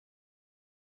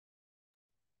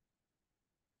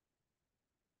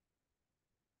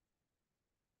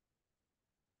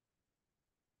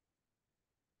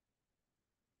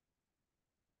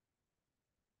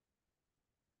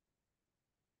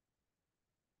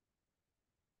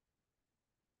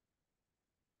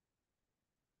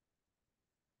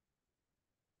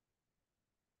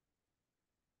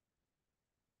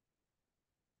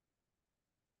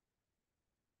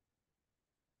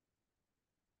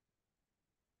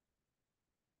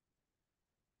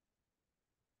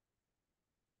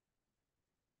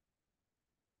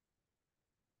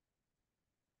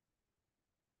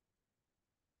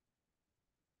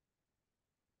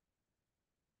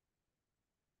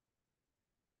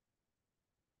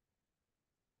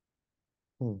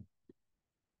Hmm.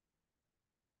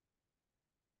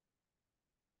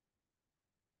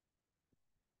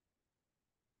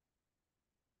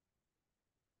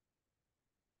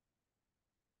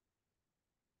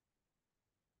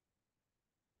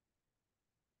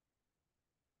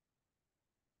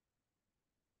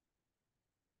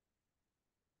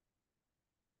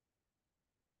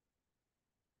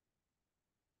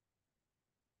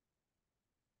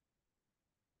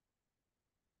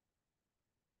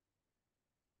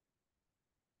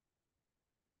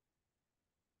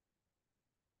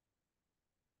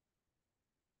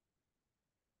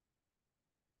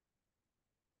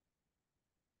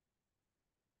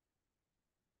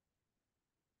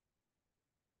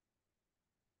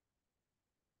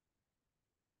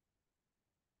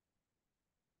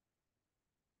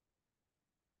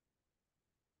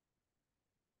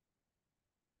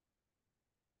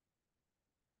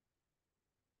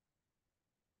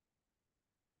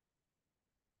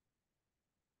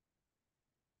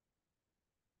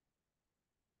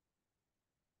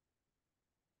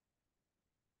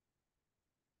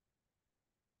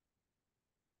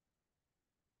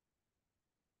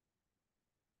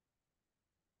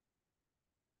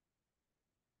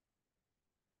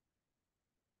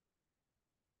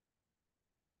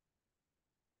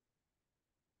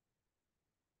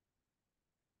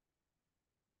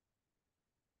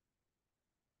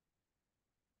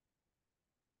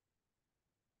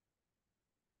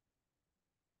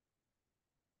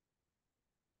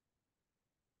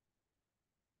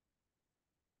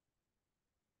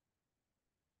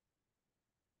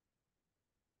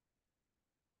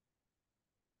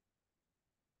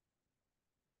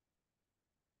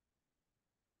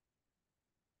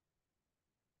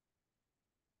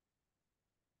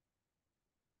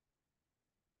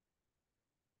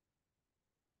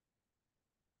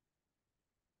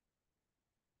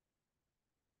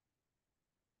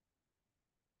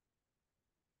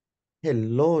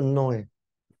 Hello, Noe.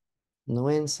 Noe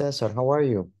and Cesar, how are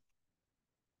you?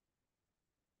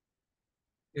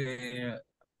 Uh,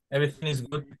 Everything is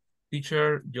good,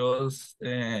 teacher. Just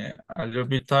a little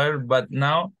bit tired, but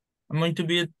now I'm going to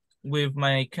be with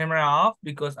my camera off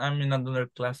because I'm in another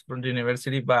class from the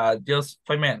university, but just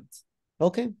 5 minutes.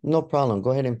 Okay, no problem.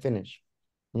 Go ahead and finish.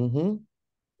 Mm-hmm.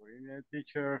 Good evening,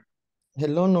 teacher.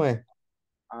 Hello, Noe.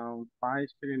 Fine,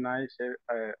 it's pretty nice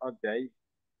all day.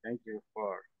 Thank you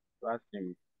for asking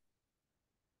me.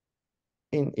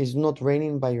 And it's not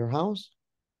raining by your house?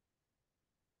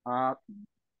 Uh,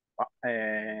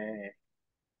 uh,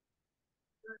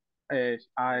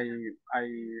 I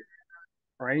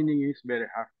raining is very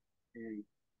hard in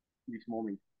this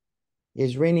moment.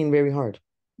 It's raining very hard.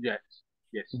 Yes,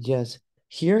 yes. Yes.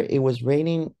 Here it was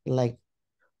raining like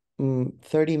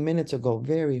 30 minutes ago,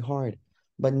 very hard.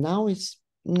 But now it's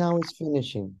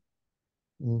finishing.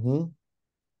 Mm-hmm.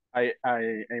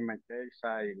 In my case,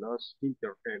 I lost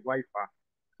Wi-Fi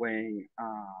when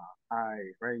I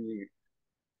raining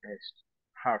is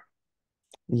hard.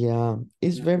 Yeah,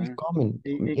 it's very Mm-hmm. common.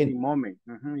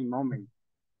 In moment.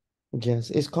 Yes,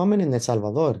 it's common in El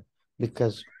Salvador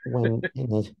because when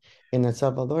in El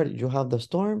Salvador you have the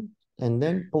storm and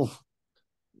then poof,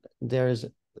 there's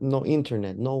no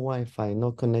internet, no Wi-Fi,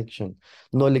 no connection,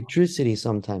 no Oh, electricity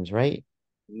sometimes, right?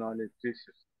 no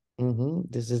electricity.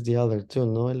 This is the other too,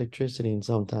 no electricity in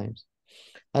sometimes.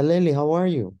 Aleli, how are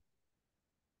you?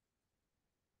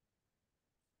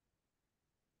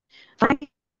 Fine,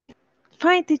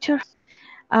 fine, teacher.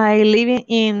 I live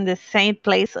in the same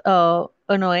place of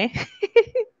Onoe.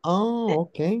 Oh,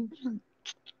 okay.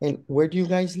 And where do you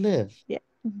guys live? Yeah.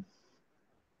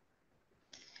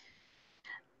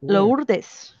 Where?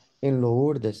 Lourdes. In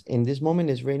Lourdes. In this moment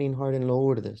it's raining hard in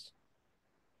Lourdes.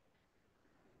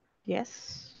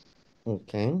 Yes.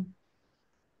 Okay.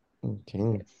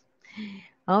 Okay. Yes.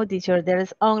 Oh, teacher, there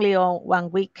is only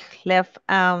 1 week left.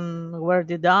 We're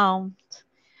done.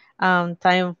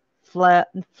 Time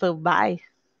flew by.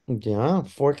 Yeah,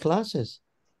 4 classes.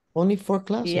 Only 4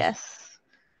 classes. Yes.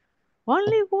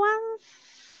 Only one.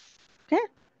 Yeah,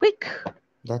 week.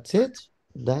 That's it.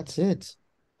 That's it.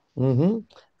 Mm-hmm.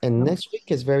 And No. next week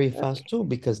is very fast Okay. too,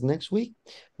 because next week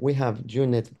we have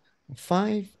Unit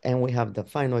 5 and we have the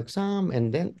final exam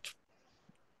and then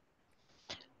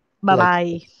Bye like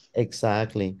bye.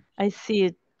 exactly. I see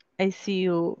you. I see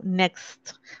you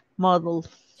next model.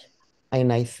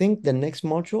 And I think the next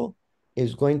module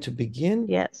is going to begin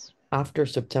Yes. after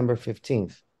September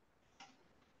 15th.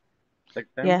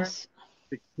 September Yes.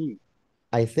 16th.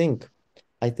 I think.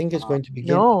 I think it's Uh, going to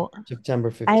begin No. September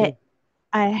I 15th.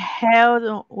 I had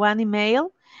one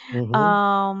email Mm-hmm.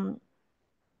 um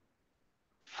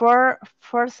for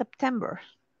September.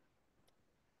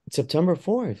 September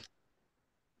 4th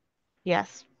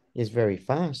Yes. is very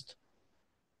fast.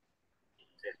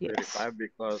 It's Yes. 35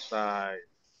 because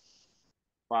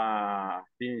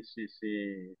finish is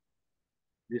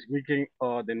this weekend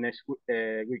or the next week,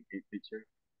 teacher.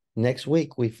 Next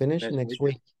week, we finish Next next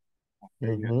weekend. week.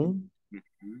 Okay, good.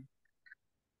 Mm-hmm.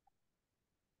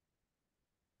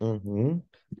 Mm-hmm.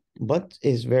 But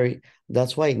it's very,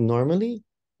 that's why normally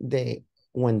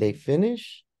when they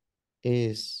finish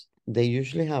they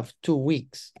usually have 2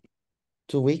 weeks.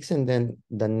 2 weeks and then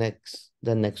the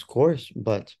next course,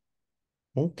 but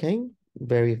okay,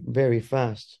 very, very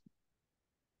fast.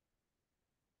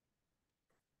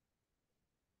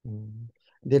 Mm.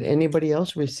 Did anybody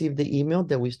else receive the email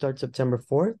that we start September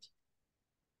 4th?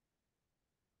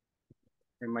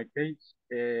 In my case,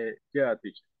 yeah,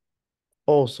 teacher.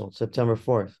 Also, September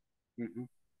 4th. Mhm.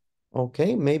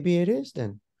 Okay, maybe it is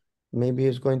then. Maybe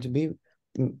it's going to be,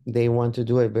 they want to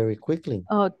do it very quickly.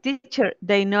 Oh, teacher,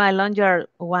 they no longer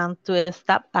want to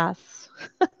stop us.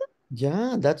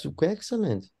 Yeah, that's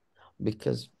excellent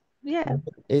because Yeah,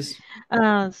 it's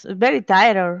it's very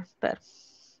tired, but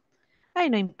I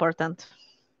know important.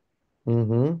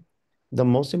 the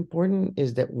most important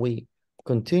is that we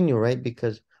continue, right?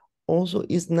 Because also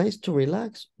it's nice to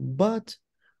relax, but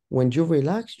when you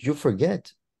relax, you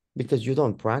forget because you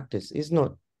don't practice. It's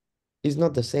not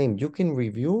the same. You can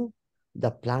review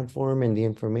the platform and the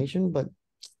information, but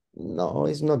no,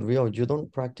 it's not real. You don't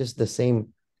practice the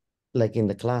same like in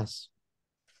the class.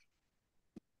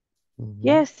 Mhm.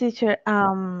 Yes, teacher.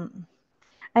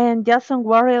 I am just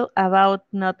worried about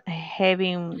not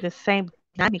having the same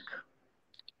dynamic.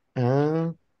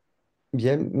 Uh,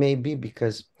 yeah, maybe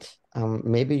because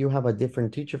maybe you have a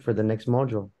different teacher for the next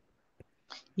module.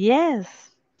 Yes,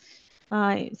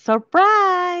 I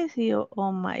surprise you.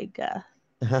 Oh my God.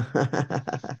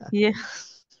 Yeah,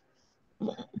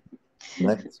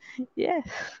 But yeah.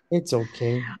 it's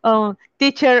okay. Oh,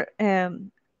 teacher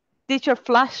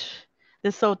Flash, the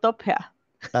Zootopia.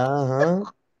 Uh-huh.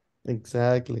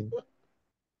 Exactly.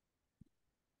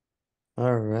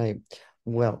 All right.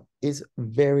 Well, it's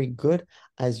very good.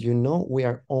 As you know, we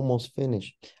are almost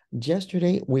finished.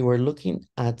 Yesterday, we were looking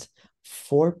at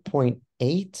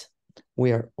 4.8.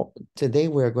 Today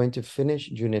we are going to finish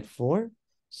unit 4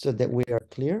 so that we are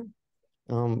clear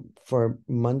for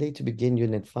Monday to begin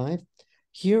unit 5.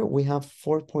 Here we have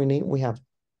 4.8. We have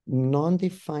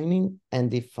non-defining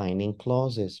and defining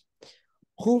clauses.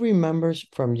 Who remembers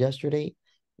from yesterday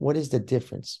what is the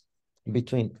difference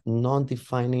between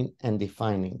non-defining and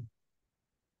defining?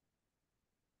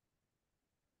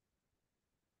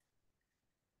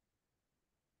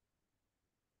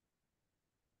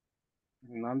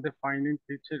 Non-defining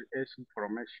teacher is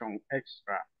information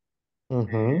extra.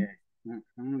 Mm-hmm.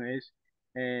 Es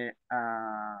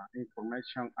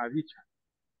information additional.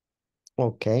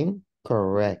 Okay,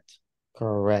 correct,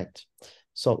 correct.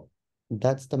 So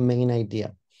that's the main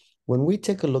idea. When we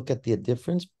take a look at the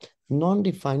difference,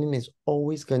 non-defining is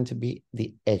always going to be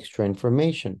the extra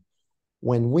information.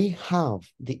 When we have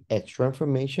the extra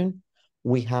information,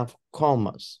 we have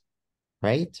commas,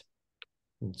 right?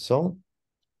 And so,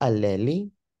 Aleli,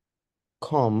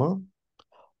 comma,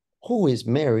 who is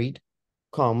married,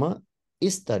 comma,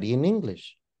 is studying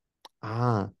English.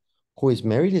 Ah, who is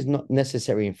married is not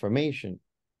necessary information.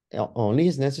 Only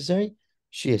is necessary,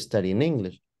 she is studying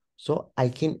English. So I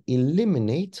can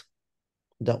eliminate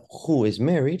the who is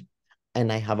married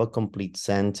and I have a complete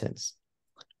sentence.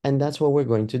 And that's what we're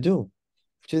going to do.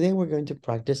 Today, we're going to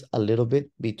practice a little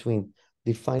bit between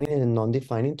defining and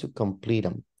non-defining to complete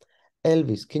them.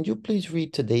 Elvis, can you please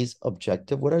read today's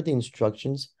objective? What are the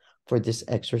instructions for this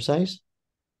exercise?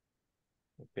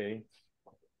 Okay.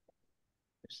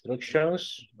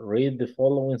 Instructions. Read the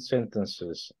following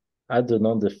sentences. Add the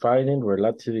non-defining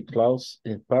relative clause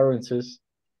in parentheses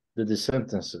to the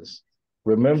sentences.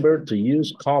 Remember to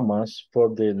use commas for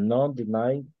the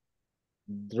non-defined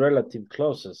relative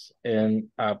clauses and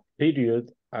a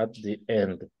period at the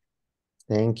end.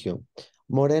 Thank you.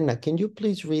 Morena, can you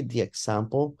please read the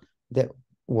example that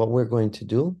what we're going to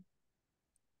do?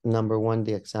 Number 1,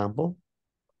 the example.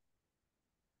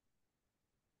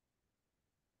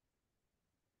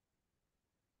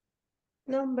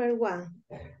 Number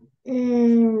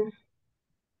 1.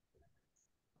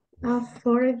 A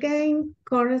foreign game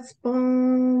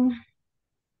correspond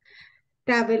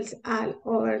travels all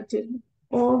over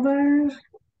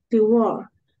the world.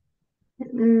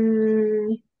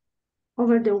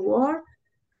 Over the world,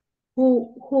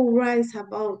 who writes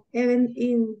about even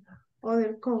in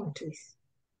other countries.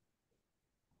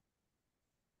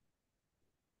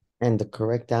 And the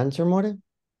correct answer, More?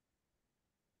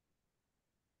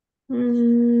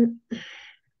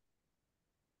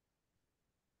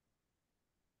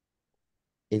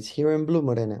 It's here in blue,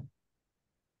 Morena.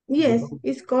 Yes,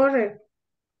 it's correct.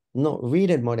 No, read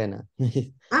it, Morena.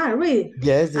 Read.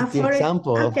 Yes, A it's the foreign,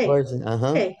 example, of okay, course.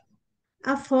 okay.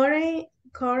 A foreign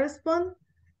correspondent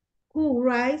who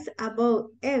writes about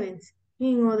events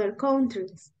in other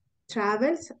countries,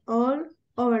 travels all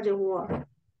over the world.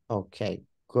 Okay,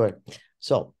 good.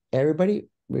 So everybody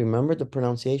remember the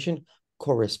pronunciation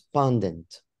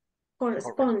correspondent.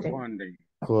 Correspondent. Corresponding.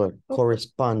 Good,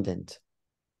 correspondent.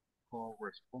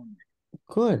 Corresponding.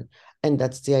 Good. And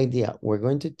that's the idea. We're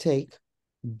going to take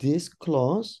this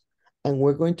clause and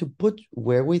we're going to put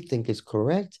where we think is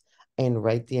correct and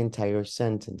write the entire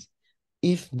sentence.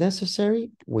 If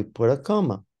necessary, we put a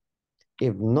comma.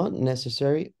 If not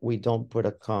necessary, we don't put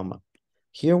a comma.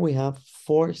 Here we have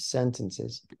 4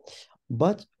 sentences,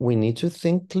 but we need to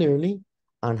think clearly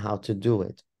on how to do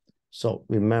it. So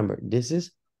remember, this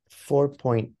is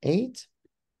 4.8,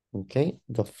 okay?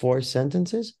 The 4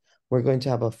 sentences. We're going to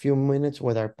have a few minutes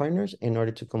with our partners in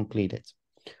order to complete it.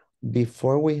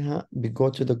 Before we go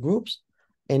to the groups,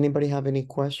 anybody have any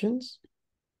questions?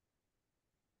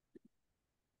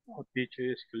 Oh, teacher,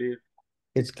 is clear.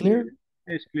 It's clear?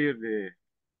 It's clear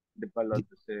the balance,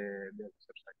 the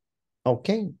exercise.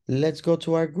 Okay, let's go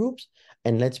to our groups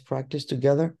and let's practice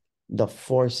together the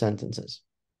 4 sentences.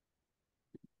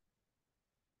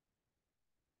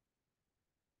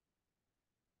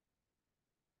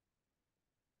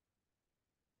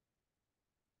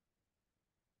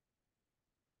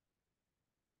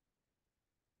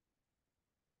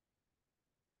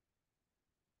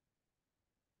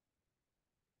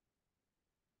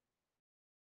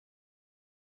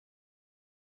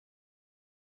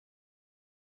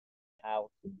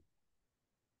 Out.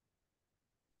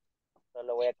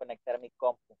 Solo voy a conectar mi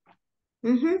compu.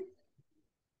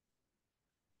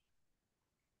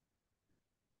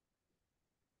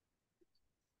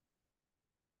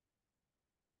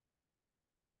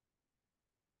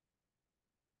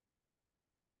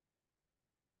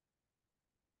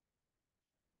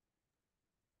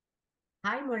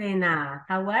 Hi, Morena.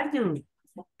 How are you?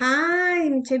 Hi,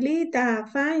 Michelita.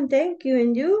 Fine, thank you.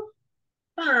 And you?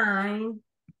 Fine.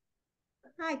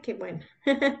 Ay, qué bueno.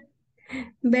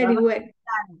 Very Vamos well.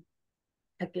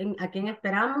 a quién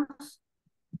esperamos?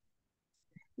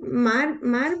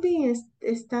 Marvin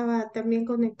estaba también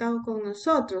conectado con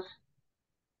nosotros.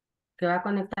 Que va a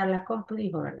conectar la compu,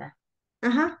 dijo, ¿verdad?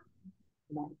 Ajá.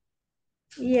 Vale.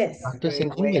 Yes. Practice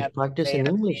in English, practice in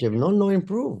English. If no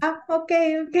improve.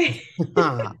 Okay.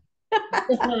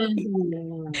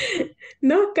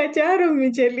 Nos cacharon,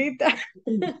 Michelita.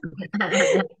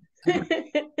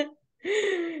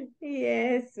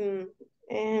 Yes.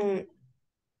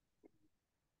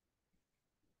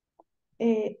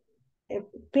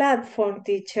 Platform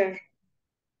teacher.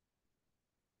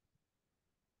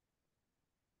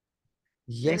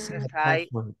 Yes, Exercise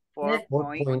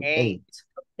 4.8.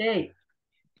 Okay.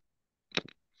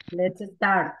 Let's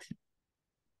start.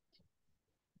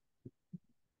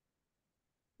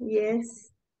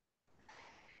 Yes.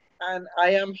 And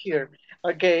I am here.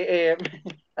 Okay.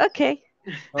 Okay.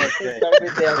 Okay. Start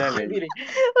with the activity.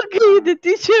 Okay, the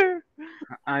teacher.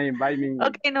 I invite me.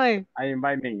 Okay, Noé. I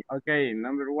invite me. Okay,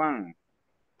 number 1.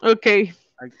 Okay.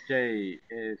 Okay,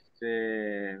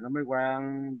 number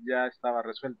 1 ya estaba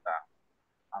resuelta.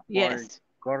 A foreign Yes.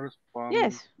 correspondent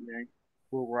Yes.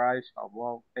 who writes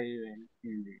about events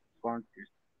in the countries,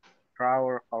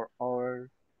 travel or over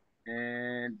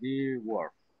the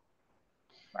world.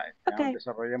 Vale, Okay.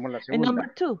 desarrollemos la And segunda. number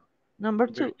two. Number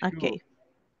two. Okay.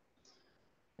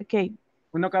 Okay.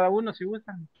 Uno cada uno si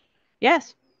gustan.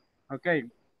 Yes. Okay.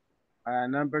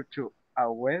 Number 2.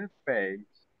 A web page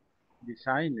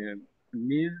designer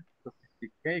needs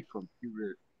sophisticated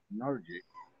computer knowledge.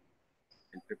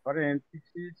 Entre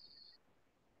paréntesis,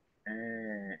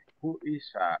 who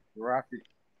is a graphic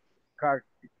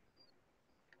artist?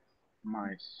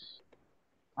 My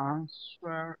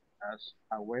answer as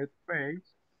a web page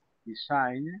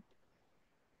designer,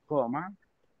 comma,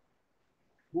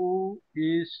 who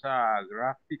is a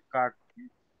graphic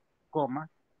artist, comma,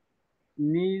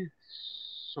 needs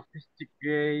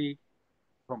sophisticated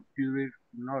computer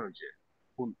knowledge.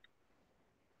 Punto.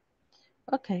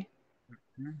 Okay.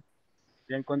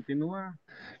 ¿Quién continúa?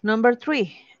 Number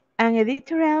 3. An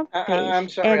editorial page. I'm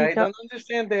sorry, I don't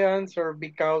understand the answer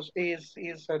because it's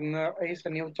a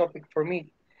new topic for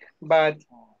me. But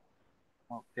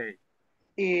okay,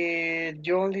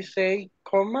 you only say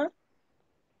comma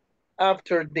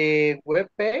after the web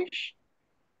page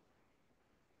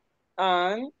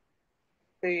and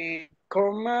the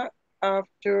comma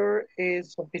after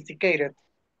is sophisticated,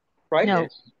 right? No.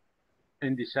 Yes.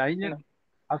 And designer, No.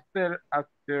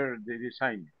 after the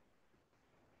design.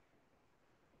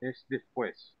 es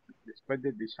después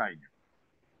de designer.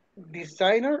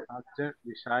 Designer, After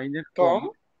designer,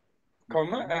 comma,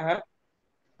 ajá.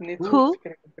 Needs Who?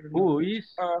 who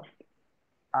is a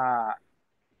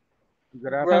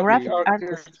graphic graphic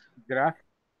artist. graphic.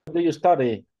 What do you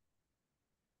study?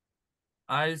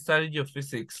 I studied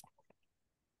geophysics.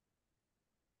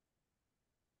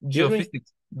 Excuse me?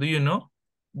 Geophysics. Do you know?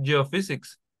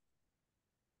 Geophysics.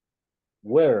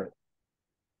 Where?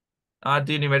 At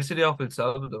the University of El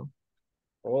Salvador.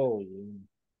 Oh,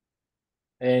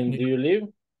 and do you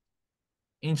live?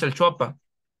 In Chalchuapa.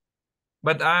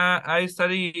 But I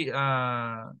study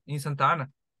in Santa Ana.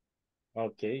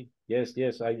 Okay. Yes,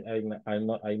 I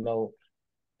know.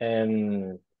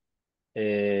 And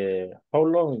how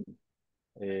long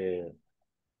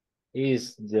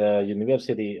is the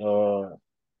university to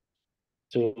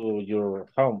your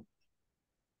home?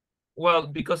 Well,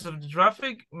 because of the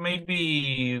traffic,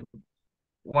 maybe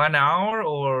 1 hour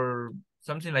or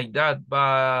something like that.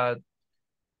 But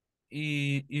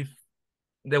if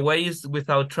the way is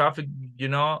without traffic, you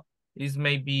know, is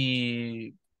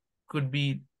maybe could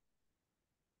be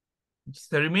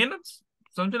 30 minutes,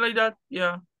 something like that.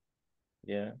 Yeah.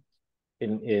 Yeah.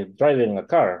 In driving a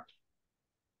car,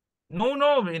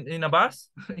 No, in a bus.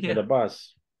 in a Yeah.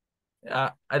 bus.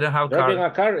 I don't have Driving car.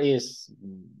 a car is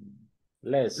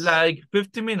less. Like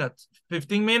 15 minutes.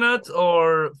 15 minutes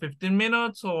or 15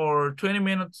 minutes or 20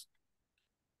 minutes.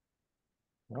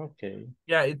 Okay.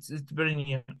 Yeah, it's very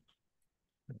near.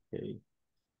 Okay.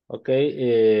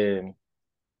 Okay.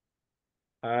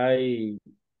 I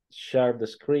share the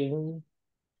screen.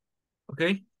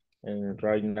 Okay. And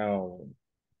right now,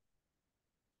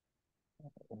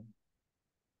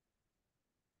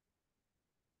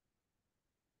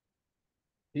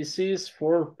 this is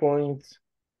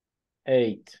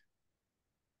 4.8.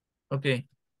 Okay.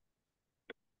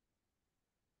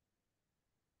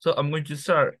 So I'm going to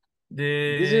start.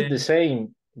 This is the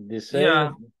same.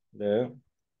 Yeah. The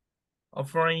A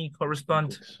foreign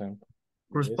example.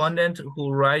 correspondent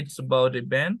who writes about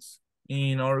events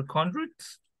in our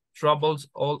countries, travels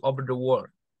all over the world.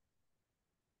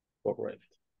 Correct.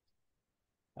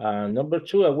 Number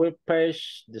 2, a web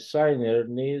page designer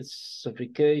needs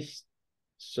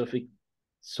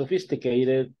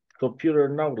sophisticated computer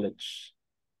knowledge,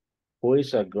 who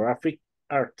is a graphic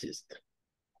artist.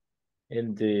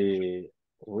 And the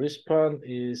response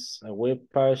is a web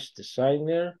page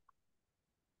designer,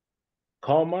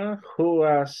 comma, who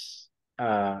has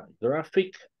a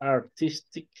graphic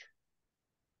artist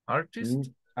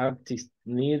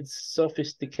needs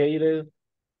sophisticated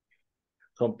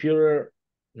computer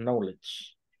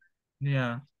knowledge.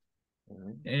 Yeah.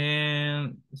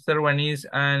 And third one is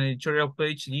an editorial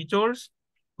page editor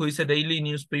who is a daily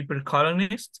newspaper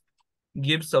columnist,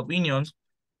 gives opinions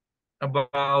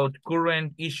about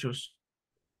current issues.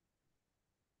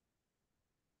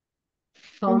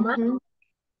 Comma.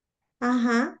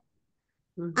 Ajá.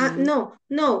 No.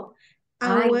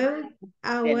 A web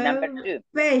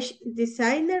page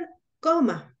designer,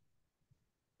 coma.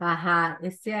 Ajá,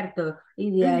 es cierto.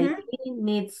 Y de ahí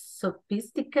needs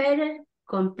sophisticated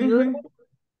computer.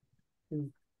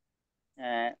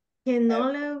 Que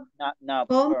no le... No.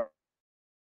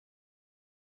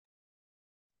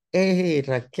 Hey,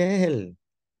 Raquel.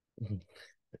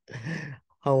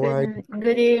 How are you?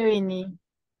 Good evening.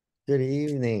 Good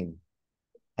evening.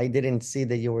 I didn't see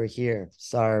that you were here.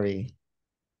 Sorry.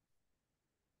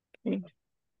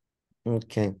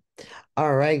 Okay.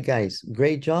 All right, guys.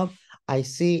 Great job. I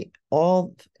see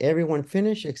everyone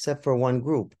finished except for one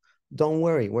group. Don't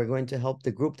worry. We're going to help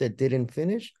the group that didn't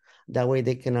finish. That way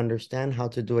they can understand how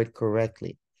to do it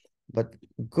correctly. But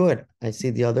good. I see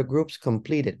the other groups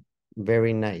completed.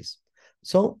 Very nice.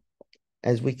 So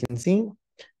as we can see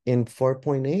in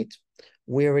 4.8,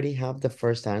 we already have the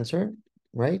first answer,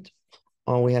 right?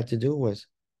 All we had to do was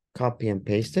copy and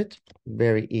paste it.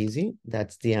 Very easy.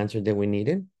 That's the answer that we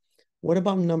needed. What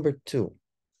about number 2?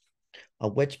 A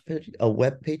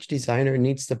web page designer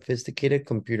needs sophisticated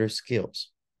computer skills.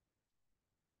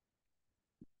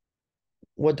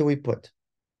 What do we put?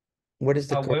 What is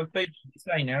the web page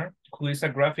designer who is a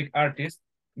graphic artist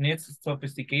needs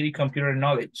sophisticated computer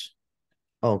knowledge.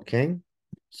 Okay.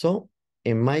 So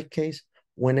in my case,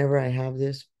 whenever I have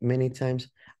this many times,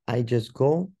 I just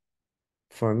go,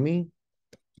 for me,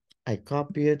 I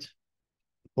copy it,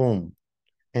 boom.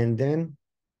 And then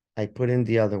I put in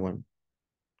the other one,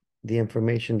 the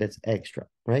information that's extra,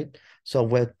 right? So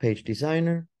web page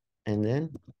designer, and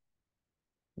then,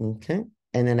 okay.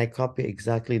 And then I copy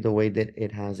exactly the way that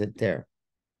it has it there.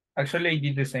 Actually, I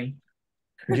did the same.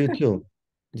 You too.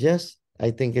 Yes,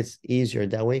 I think it's easier.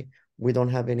 That way we don't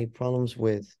have any problems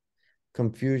with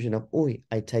confusion of, oh,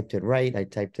 I typed it right, I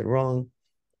typed it wrong.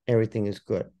 Everything is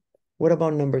good. What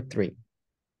about number 3?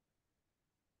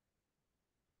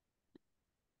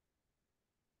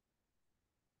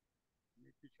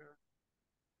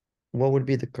 What would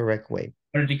be the correct way?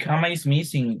 Or the comma is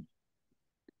missing.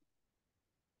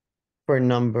 For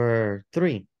number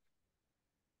 3?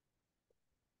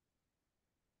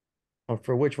 Or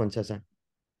for which one, Cesar?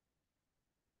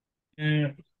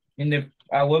 In the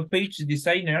web page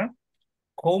designer,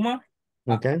 comma.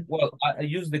 Okay. Well, I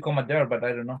use the comma there, but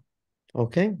I don't know.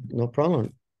 Okay, no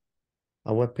problem.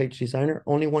 A web page designer,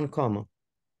 only 1 comma.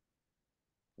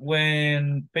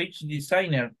 When page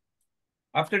designer,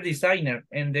 after designer,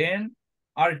 and then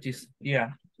artist,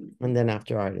 yeah. And then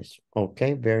after artist.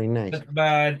 Okay, very nice.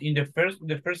 But in the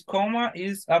first comma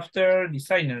is after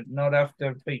designer, not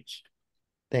after page.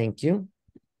 Thank you.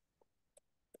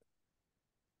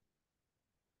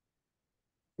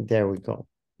 There we go.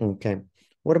 Okay.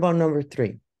 What about number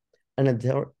 3? An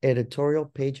editorial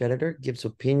page editor gives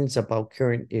opinions about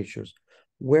current issues.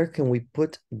 Where can we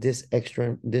put this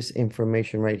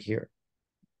information right here?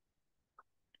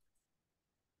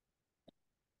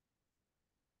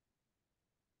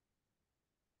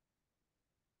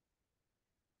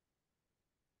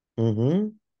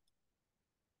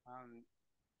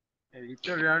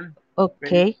 Editorial.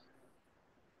 Okay.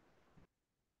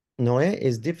 Noe,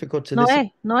 it's difficult to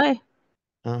listen. Noe.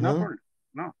 No problem.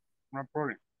 No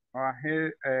problem. Go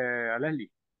ahead,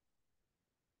 Leslie.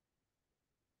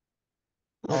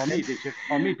 Or me, teacher.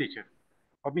 Or me, teacher.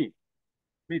 Or me.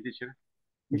 Me, teacher.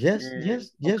 Yes,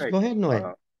 okay. Go ahead,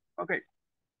 Noe. Okay.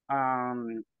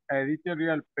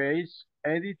 Editorial page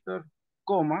editor,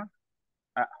 comma,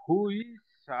 who is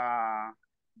a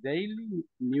daily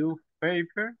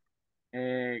newspaper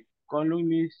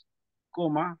columnist,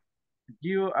 comma,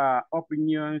 give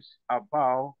opinions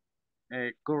about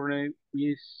current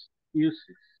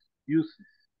uses.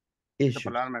 Esta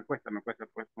palabra me cuesta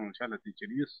pues pronunciarla, teacher.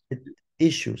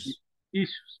 Issues.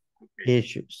 Okay.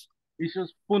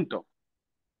 Issues, punto.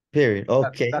 Period.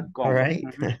 Okay. All right.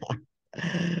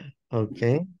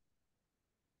 Okay.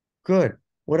 Good.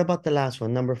 What about the last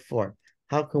one, number 4?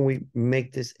 How can we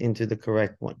make this into the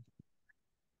correct one?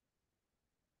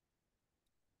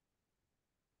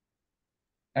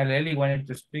 Aleli wanted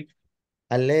to speak.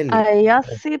 Aleli. A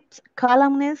gossip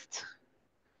columnist,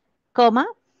 comma.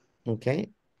 Okay.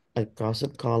 A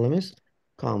gossip columnist,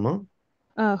 comma.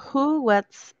 Who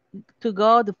wants to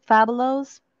go to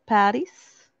fabulous parties,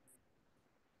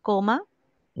 comma.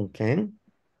 Okay.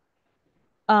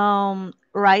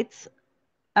 Writes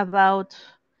about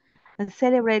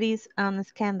celebrities and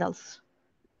scandals.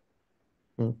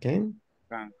 Okay.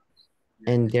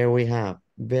 And there we have.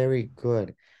 Very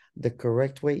good. The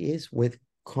correct way is with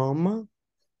comma,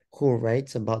 who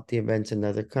writes about the events in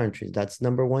other countries. That's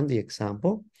number 1, the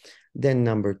example. Then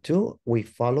number 2, we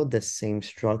follow the same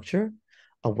structure.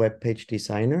 A web page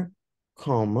designer,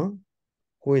 comma,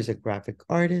 who is a graphic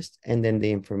artist, and then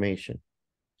the information.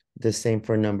 The same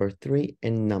for number 3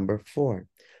 and number 4.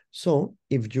 So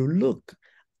if you look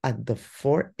at the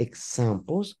 4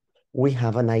 examples, we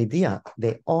have an idea.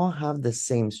 They all have the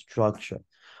same structure.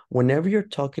 Whenever you're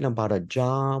talking about a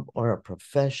job or a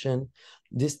profession,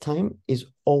 this time is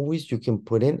always you can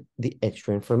put in the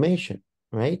extra information,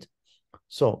 right?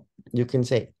 So you can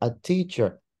say a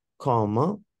teacher,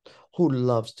 comma, who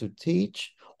loves to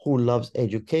teach, who loves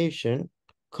education,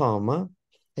 comma,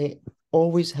 it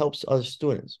always helps other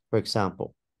students, for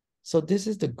example. So this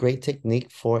is the great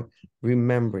technique for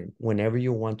remembering whenever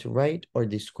you want to write or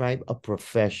describe a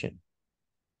profession.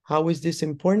 How is this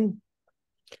important?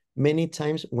 Many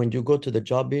times when you go to the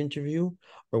job interview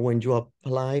or when you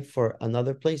apply for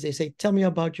another place, they say, tell me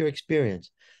about your experience.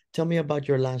 Tell me about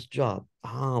your last job.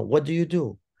 What do you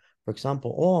do? For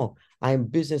example, oh, I'm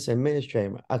business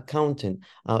administrator, accountant,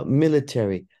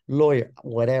 military, lawyer,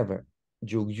 whatever.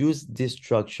 You use this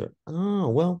structure.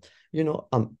 Well, you know,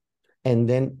 and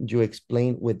then you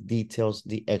explain with details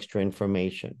the extra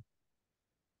information.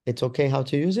 It's okay how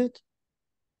to use it?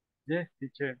 Yes,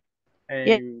 teacher.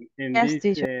 In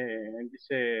this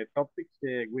topics,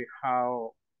 we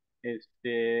have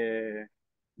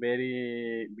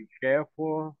very be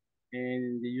careful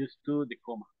and use to the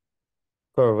comma.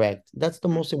 Correct. That's the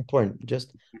most important.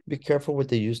 Just be careful with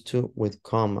the use to with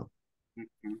comma.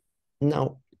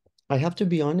 Now, I have to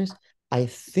be honest. I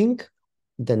think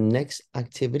the next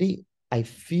activity, I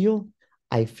feel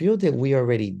that we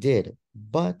already did,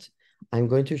 but I'm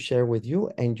going to share with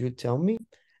you and you tell me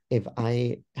if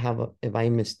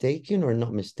I'm mistaken or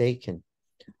not mistaken.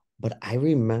 But I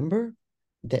remember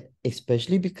that,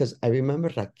 especially because I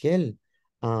remember Raquel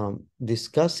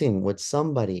discussing with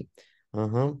somebody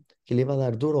Ajá. Que le iba a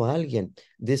dar duro a alguien.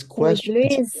 This question.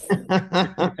 Luis.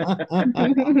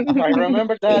 I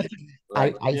remember that.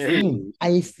 Like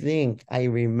I think I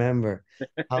remember.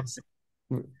 How's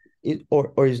it,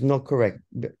 or is not correct?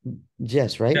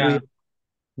 Yes, right? Yeah.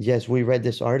 Yes, we read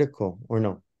this article or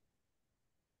no?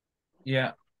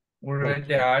 Yeah, we read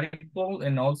the article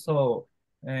and also,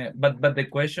 but the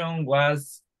question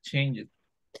was changed.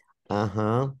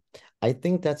 Uh-huh. I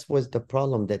think that's was the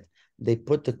problem, that they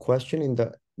put the question in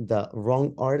the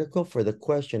wrong article for the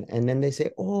question, and then they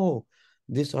say, oh,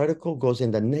 this article goes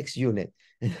in the next unit,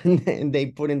 and they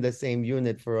put in the same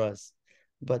unit for us.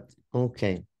 But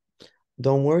okay,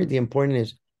 don't worry. The important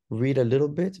is read a little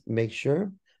bit, make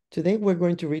sure. Today we're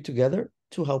going to read together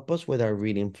to help us with our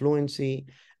reading fluency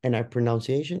and our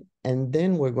pronunciation, and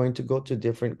then we're going to go to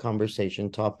different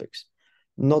conversation topics.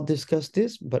 Not discuss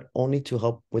this, but only to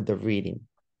help with the reading.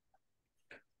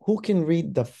 Who can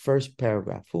read the first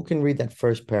paragraph? Who can read that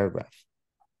first paragraph?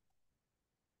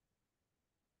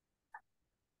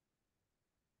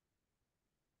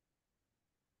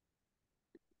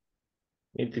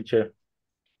 Me, teacher.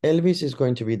 Elvis is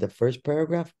going to read the first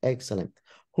paragraph. Excellent.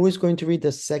 Who is going to read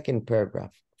the second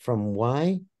paragraph? From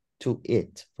why to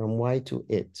it. From why to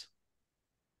it.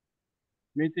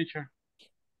 Me, teacher.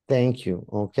 Thank you.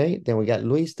 Okay. Then we got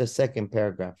Luis, the second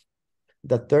paragraph.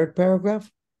 The third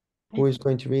paragraph, who is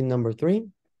going to read number 3?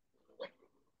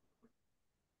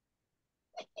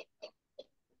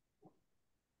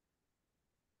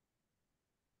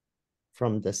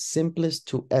 From the simplest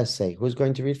to essay. Who's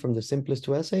going to read from the simplest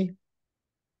to essay?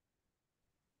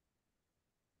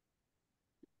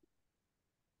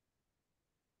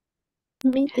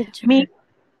 Me, teacher. Me.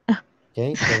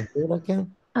 Okay, can you do it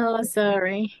again? Oh,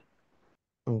 sorry.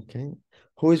 Okay.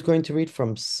 Who is going to read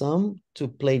from some to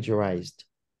plagiarized?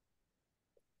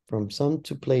 From some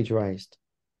to plagiarized.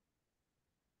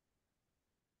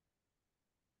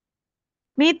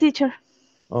 Me, teacher.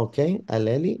 Okay,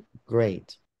 Aleli,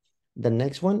 great. The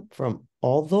next one, from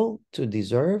although to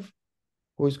deserve.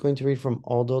 Who is going to read from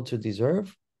although to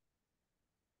deserve?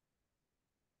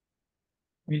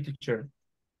 Me, teacher.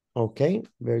 Okay,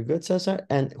 very good, Cesar.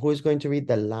 And who is going to read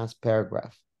the last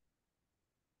paragraph?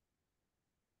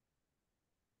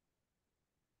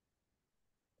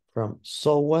 From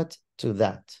so what to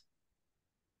that.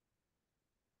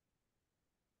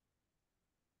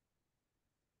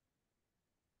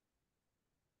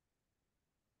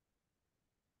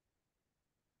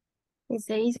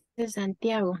 Se dice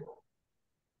Santiago.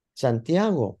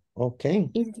 Santiago, okay.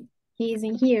 He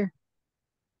isn't here.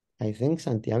 I think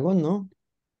Santiago, no.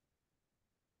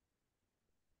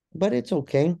 But it's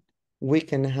okay. We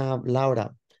can have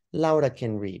Laura. Laura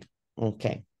can read.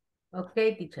 Okay.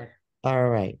 Okay, teacher. All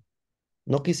right.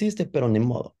 No quisiste, pero ni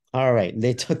modo. All right,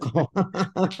 they took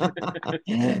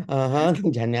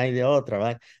Ajá, ya no hay de otra,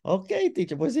 right? Okay,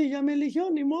 teacher, pues sí, ya me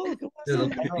eligió, ni modo, ¿qué pasa?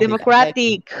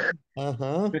 Democratic.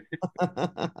 Uh-huh.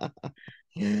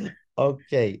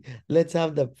 Okay, let's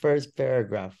have the first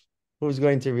paragraph. Who's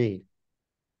going to read?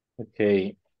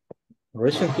 Okay.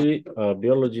 Recently, a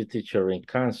biology teacher in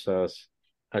Kansas,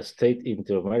 a state in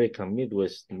the American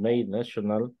Midwest, made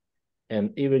national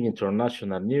and even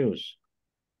international news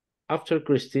after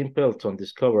Christine Pelton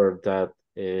discovered that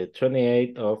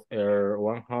 28 of her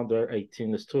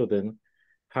 118 students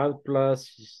had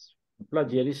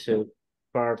plagiarized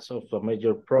parts of a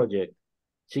major project.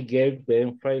 She gave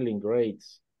them failing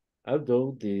grades.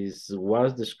 Although this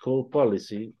was the school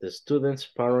policy, the students'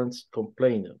 parents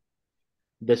complained.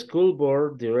 The school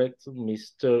board directed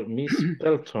Miss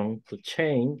Pelton to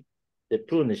change the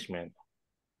punishment.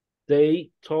 They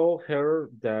told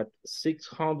her that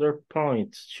 600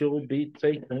 points should be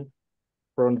taken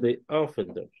from the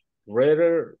offender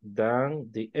rather than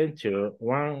the entire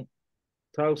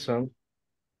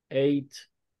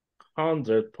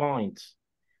 1,800 points.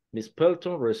 Miss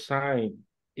Pelton resigned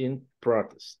in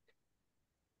protest.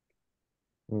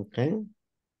 Okay.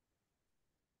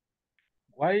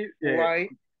 Why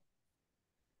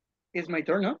is my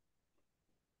turn, no?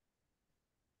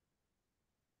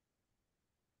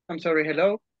 I'm sorry,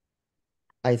 hello?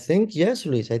 I think, yes,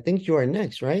 Luis, I think you are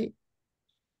next, right?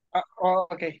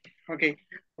 Okay.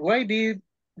 Why did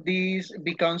this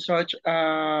become such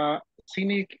a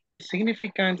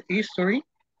significant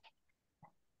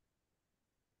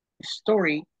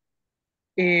story?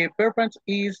 Perhaps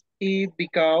is it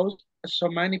because so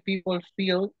many people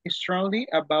feel strongly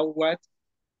about what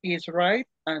is right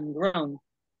and wrong.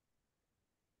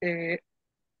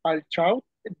 Although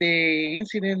the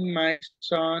incident might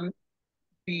soon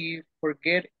be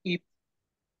forget it.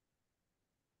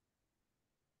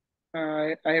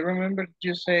 I remember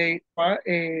you say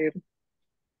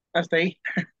hasta ahí.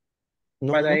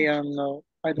 No, But no, I don't know.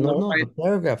 I don't no, know. no, the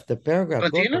paragraph. Go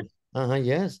Continue? ahead.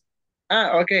 Yes.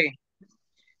 Okay.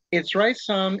 It's right.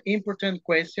 Some important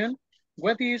question.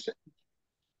 What is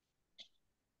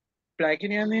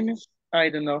plagiarism? I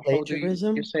don't know. How do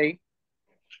Plagiarism. you say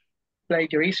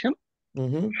plagiarism?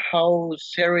 Mm-hmm. How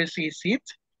serious is it?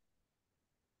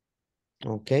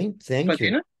 Okay, thank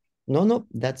Continue? you. No,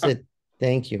 that's it.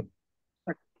 Thank you.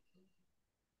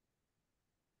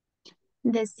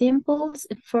 The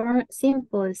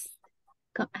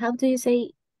how do you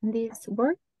say this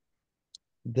word?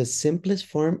 The simplest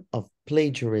form of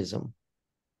plagiarism.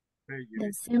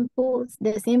 The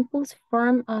simplest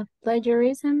form of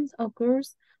plagiarism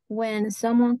occurs when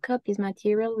someone copies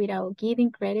material without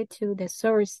giving credit to the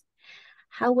source.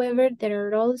 However, there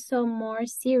are also more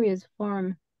serious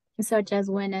forms, such as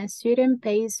when a student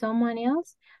pays someone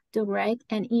else to write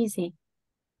an essay.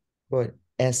 Good.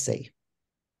 Essay.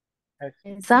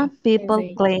 Some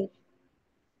people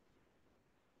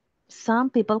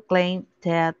claim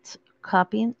that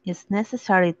copying is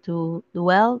necessary to do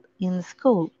well in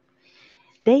school.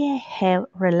 They have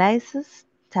realized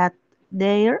that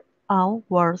their own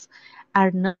words are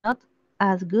not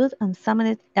as good as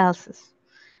someone else's.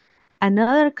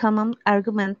 Another common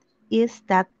argument is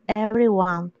that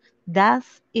everyone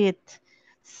does it,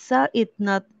 so it's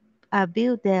not a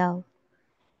big deal.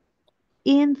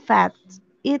 In fact,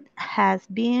 it has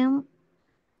been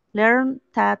learned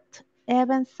that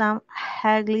even some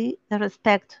highly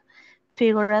respected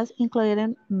figures,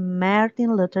 including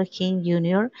Martin Luther King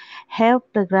Jr., have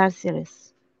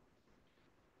plagiarized.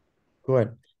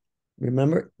 Good.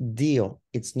 Remember, deal.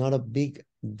 It's not a big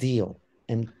deal.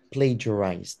 And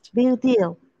plagiarized. Big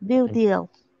deal.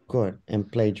 Good.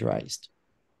 And plagiarized.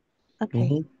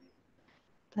 Okay.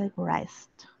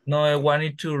 Plagiarized. No, I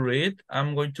wanted to read.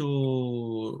 I'm going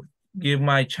to give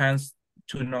my chance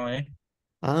to Noe.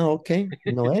 Okay.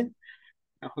 Noe?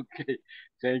 Okay,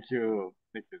 thank you.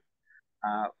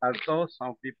 Although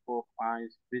some people find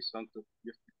reason to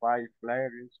justify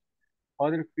plagiarism,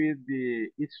 others feel the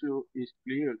issue is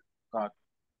clear cut.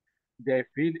 They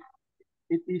feel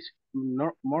it is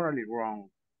not morally wrong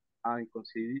and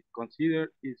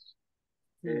consider it's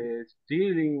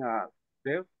stealing a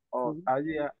theft of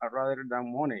idea rather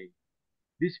than money.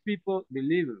 These people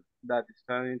believe that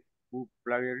students who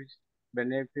plagiarize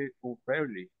benefit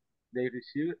unfairly. They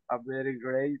receive a better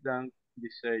grade than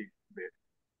deserve.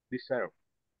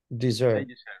 Deserve.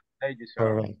 They deserve.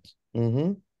 Correct.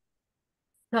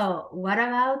 So what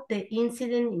about the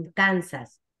incident in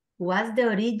Kansas? Was the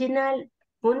original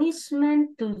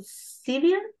punishment too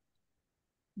severe?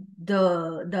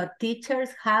 The teachers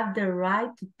have the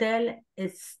right to tell a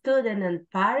student and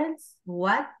parents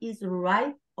what is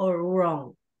right or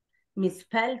wrong. Ms.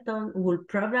 Pelton would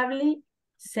probably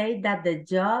say that the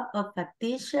job of a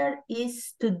teacher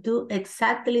is to do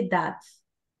exactly that.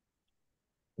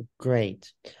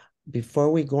 Great.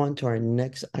 Before we go on to our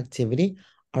next activity,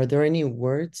 are there any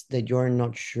words that you're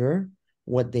not sure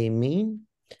what they mean?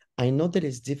 I know that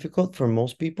it's difficult for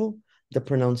most people. The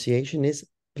pronunciation is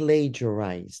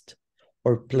plagiarized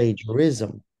or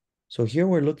plagiarism. So here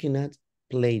we're looking at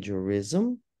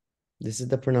plagiarism. This is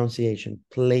the pronunciation,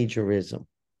 plagiarism.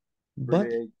 But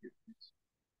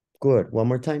good. One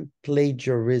more time,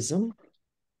 plagiarism.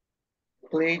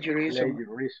 Plagiarism.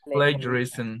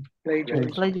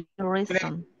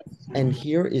 And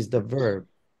here is the verb,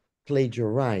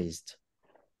 plagiarized.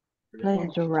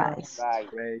 Plagiarize.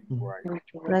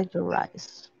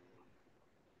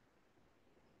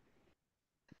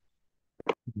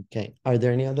 Okay. Are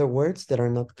there any other words that are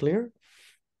not clear?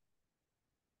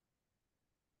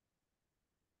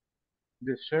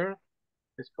 Deserve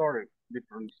is correct.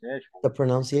 The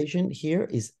pronunciation here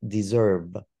is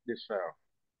deserve.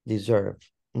 Deserve.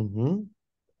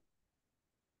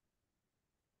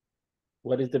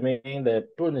 What is the meaning of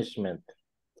punishment?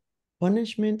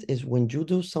 Punishment is when you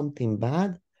do something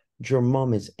bad, your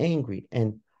mom is angry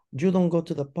and you don't go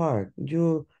to the park,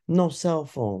 no cell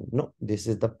phone. No, this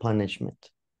is the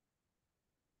punishment.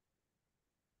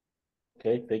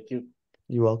 Okay, thank you.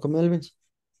 You're welcome, Elvin.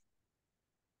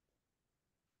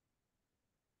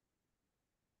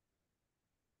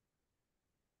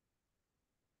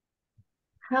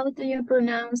 How do you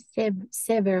pronounce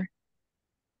sever?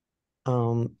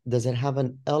 Does it have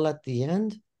an L at the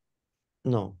end?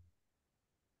 No.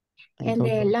 In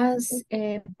the last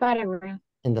paragraph.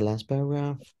 In the last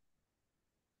paragraph.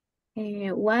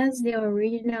 Was the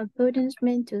original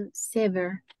punishment to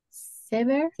sever?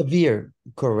 Sever? Severe,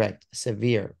 correct,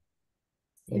 severe.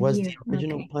 Was the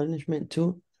original punishment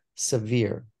too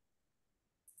severe?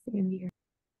 Severe.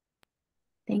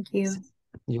 Thank you.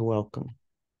 You're welcome.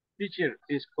 Teacher,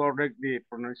 is correct the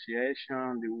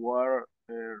pronunciation, the word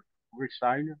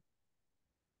resign?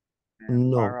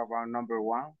 No. Paragraph number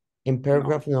 1? In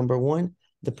paragraph number 1,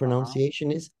 the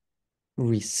pronunciation is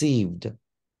received.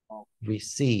 Okay.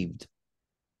 Received.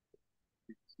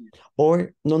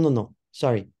 Or, no.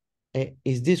 Sorry.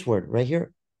 Is this word right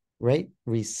here, right?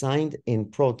 Resigned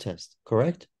in protest,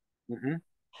 correct?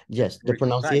 Yes, the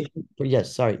pronunciation,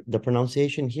 yes, sorry. The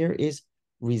pronunciation here is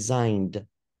resigned.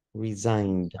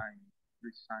 Resigned.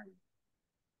 Resigned.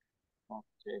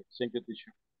 Okay, thank you,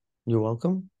 teacher. You're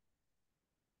welcome.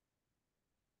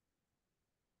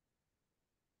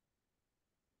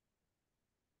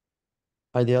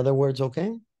 Are the other words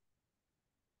okay?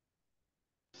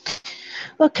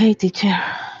 Okay, teacher.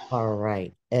 All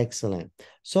right, excellent.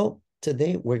 So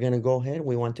today we're going to go ahead.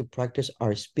 We want to practice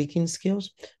our speaking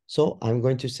skills. So I'm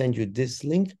going to send you this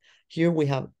link. Here we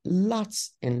have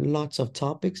lots and lots of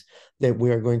topics that we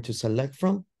are going to select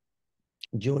from.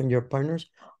 You and your partners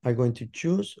are going to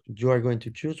choose. You are going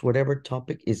to choose whatever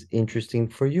topic is interesting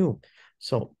for you.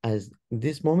 So as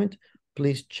this moment,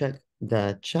 please check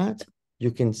the chat.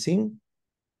 You can see.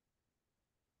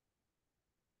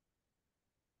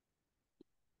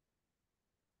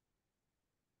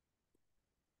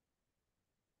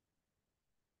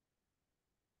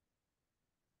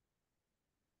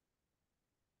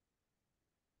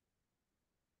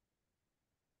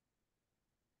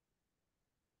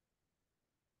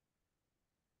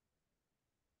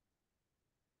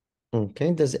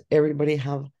 Okay, does everybody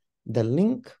have the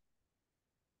link?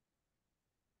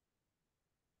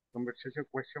 Conversation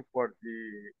question for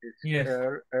the Yes.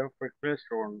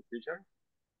 question, teacher?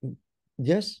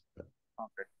 Yes.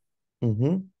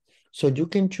 Okay. So you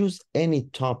can choose any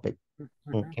topic,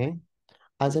 okay?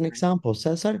 As an example,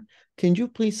 Cesar, can you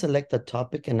please select a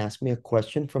topic and ask me a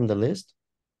question from the list?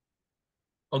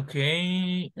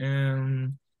 Okay.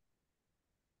 I'm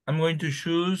going to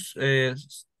choose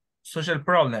social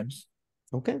problems.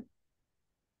 Okay.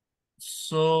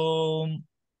 So,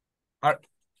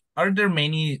 are there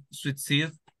many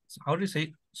suicides? How do you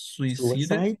say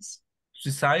Suicides?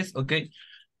 Suicides, okay.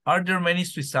 Are there many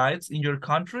suicides in your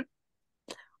country?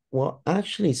 Well,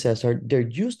 actually, Cesar, there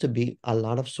used to be a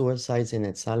lot of suicides in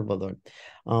El Salvador.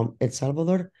 El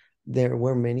Salvador, there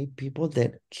were many people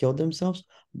that killed themselves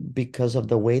because of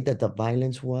the way that the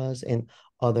violence was in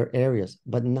other areas.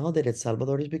 But now that El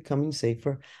Salvador is becoming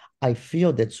safer, I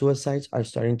feel that suicides are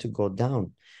starting to go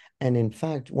down. And in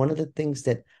fact, one of the things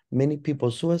that many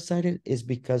people suicided is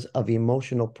because of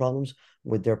emotional problems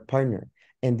with their partner.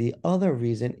 And the other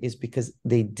reason is because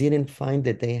they didn't find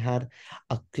that they had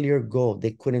a clear goal.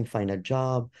 They couldn't find a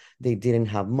job. They didn't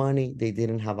have money. They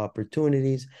didn't have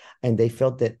opportunities. And they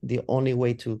felt that the only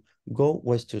way to go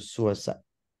was to suicide.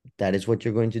 That is what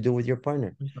you're going to do with your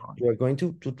partner. You are going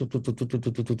to.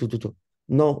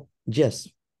 No, yes,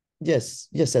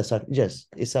 Cesar, yes,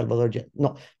 it's Salvador, yes.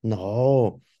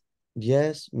 No,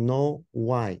 yes, no,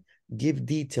 why? Give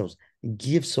details,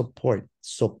 give support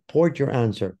your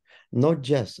answer. Not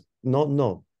yes,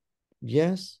 no,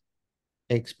 yes,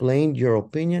 explain your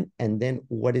opinion, and then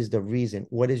what is the reason?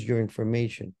 What is your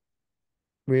information?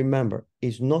 Remember,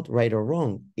 it's not right or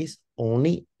wrong. It's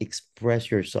only express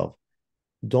yourself.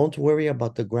 Don't worry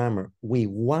about the grammar. We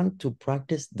want to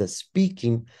practice the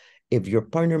speaking. If your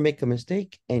partner make a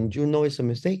mistake and you know it's a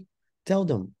mistake, tell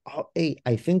them, oh, hey,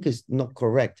 I think it's not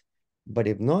correct. But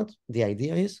if not, the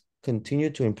idea is continue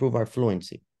to improve our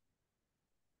fluency.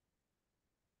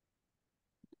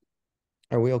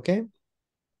 Are we okay?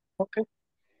 Okay.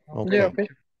 Okay. Yeah, okay.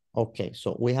 Okay,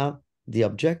 so we have the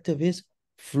objective is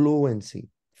fluency,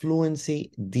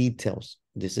 fluency details.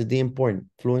 This is the important,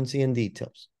 fluency and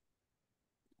details.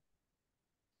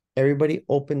 Everybody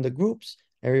open the groups.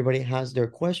 Everybody has their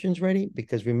questions ready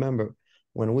because remember,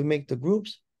 when we make the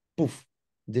groups, poof,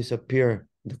 disappear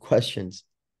the questions.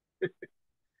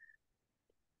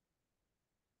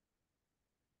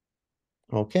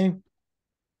 Okay.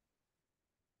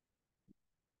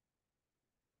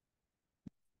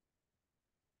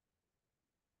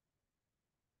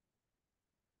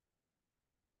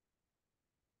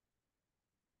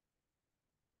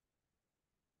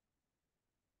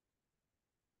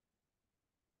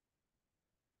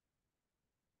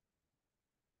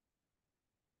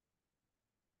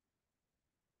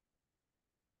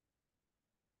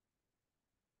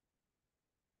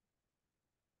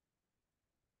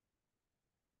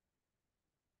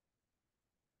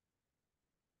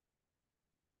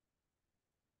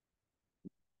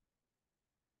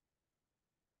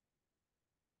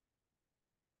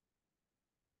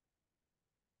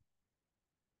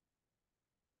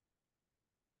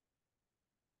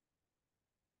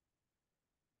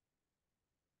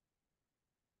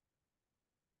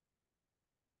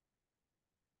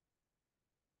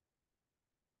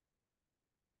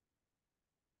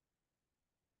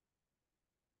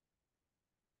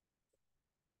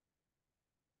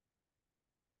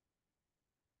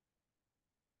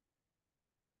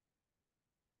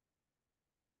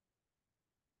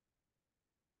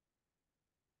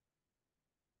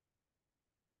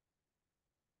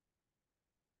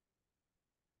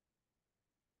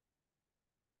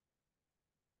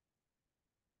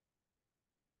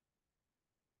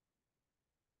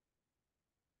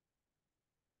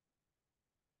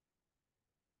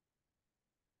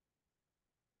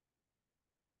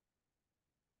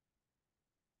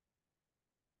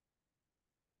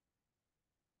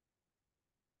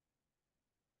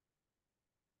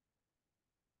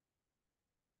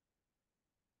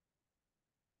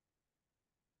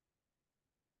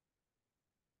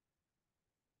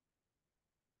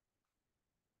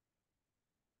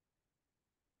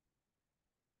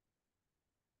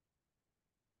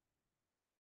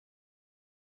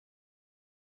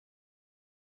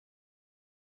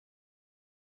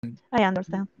 tandem. I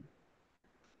understand.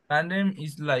 Tandem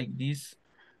is like this.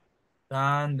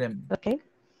 Tandem. Okay.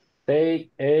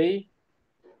 Take a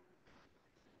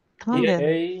Tandem.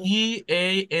 T-A-N-D-E-M.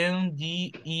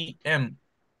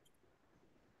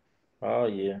 Oh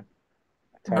yeah.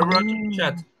 I wrote in the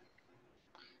chat.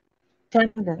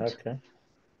 Tandem. Okay.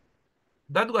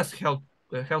 That was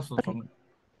helpful for me.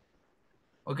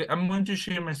 Okay, I'm going to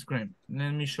share my screen.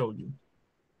 Let me show you.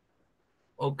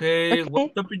 Okay,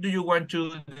 what topic do you want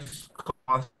to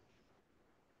discuss?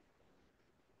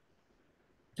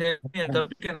 Tell me a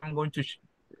topic and I'm going to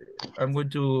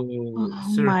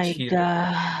Oh search my here.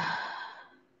 God.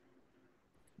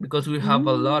 Because we have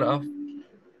a lot of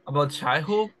about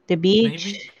childhood. The beach.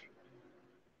 Maybe.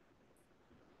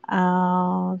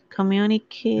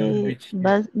 Communicate,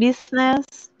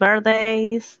 business,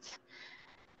 birthdays.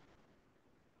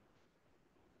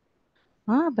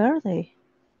 Birthday.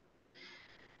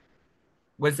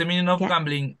 What's the meaning of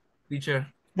gambling, teacher?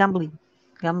 Gambling.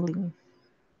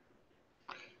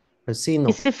 Casino.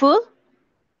 Is it food?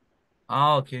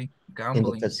 Ah, okay. Gambling.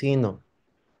 In the casino.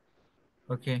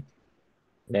 Okay.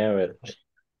 Never.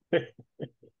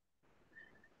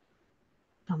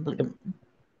 Gambling.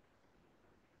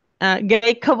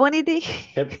 Gay community.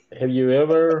 Have you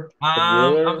ever?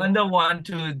 I'm the one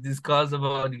to discuss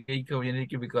about gay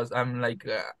community because I'm like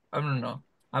I don't know.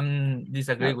 I'm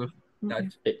disagree with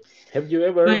that. Have you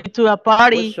ever? Going to a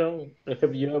party. Question,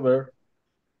 have you ever?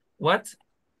 What?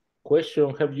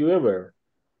 Question, have you ever?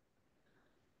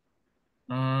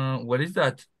 What is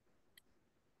that?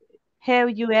 Have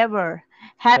you ever?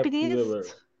 Happiness? Have you ever?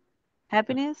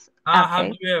 Happiness?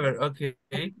 Have you ever? Okay.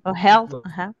 Or health?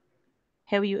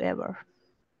 Have you ever?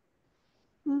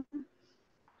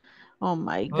 Oh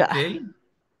my God. Okay.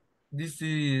 This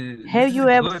is Have this you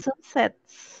is ever good.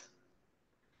 sunsets?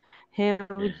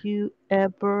 Have you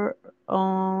ever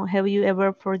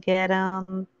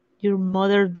forgotten your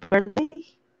mother's birthday?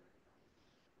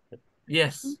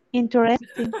 Yes.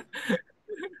 Interesting.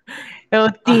 Oh,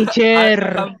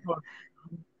 teacher.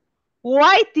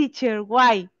 Why, teacher?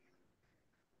 Why?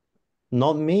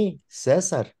 Not me,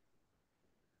 Cesar.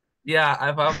 Yeah, I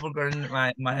have forgotten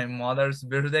my mother's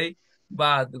birthday,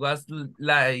 but was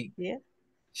like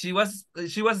she was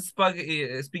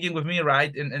speaking with me,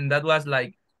 right? And that was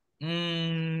like,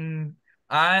 my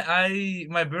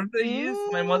birthday is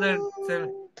my mother said,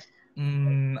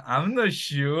 I'm not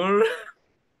sure.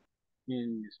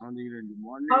 In Sunday in the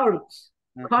morning.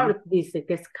 Court dice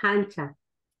que es cancha.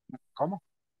 ¿Cómo?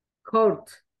 Court.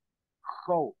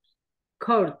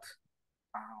 Court.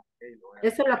 Okay,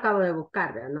 eso lo acabo de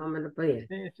buscar, ¿verdad? No me lo podía.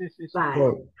 Sí.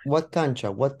 Vale. What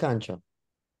cancha?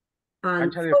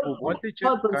 Cancha de fútbol,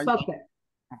 teacher. Soccer.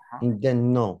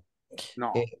 Then no.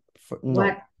 No.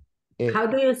 No. How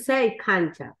do you say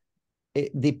cancha?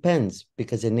 It depends,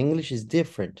 because in English is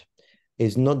different.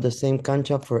 It's not the same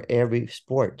cancha for every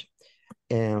sport.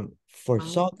 For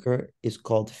soccer, it's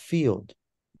called field.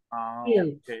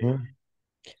 Field.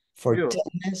 For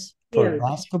tennis, for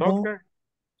basketball,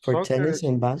 for tennis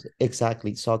and basketball,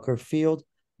 exactly. Soccer field,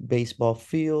 baseball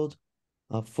field,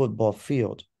 football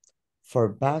field. For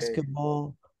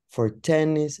basketball, for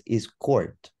tennis is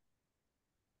court.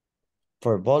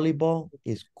 For volleyball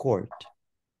is court.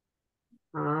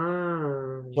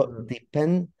 So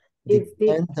depend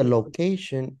the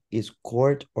location is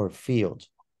court or field.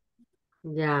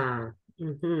 Yeah.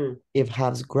 If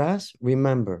has grass,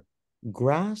 remember,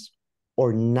 grass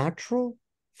or natural,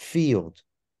 field.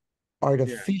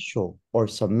 Artificial or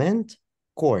cement,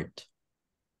 court.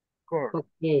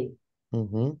 Okay.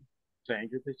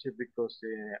 Thank you, teacher, because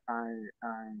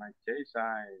in my case,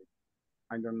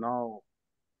 I don't know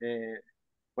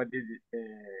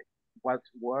what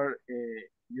word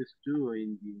used to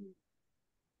in the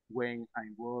when I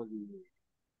was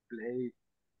play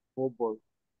football.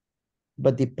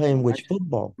 But depend which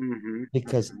football,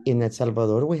 because in El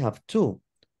Salvador we have two.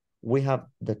 We have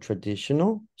the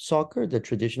traditional soccer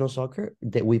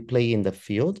that we play in the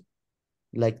field,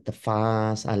 like the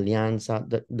FAS,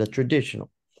 Alianza, the traditional.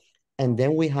 And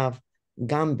then we have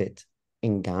Gambit.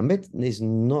 In Gambit is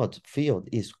not field,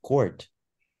 is court.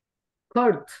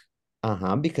 Court.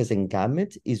 Because in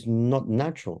Gambit is not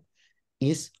natural,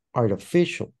 is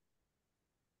artificial.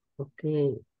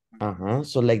 Okay.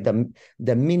 So like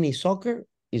the mini soccer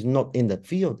is not in the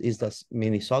field, is the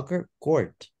mini soccer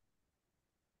court.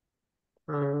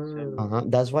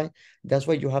 That's why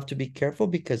you have to be careful,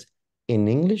 because in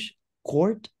English,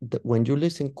 court, when you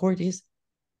listen court is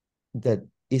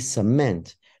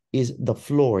cement, is the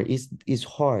floor, is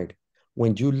hard.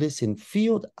 When you listen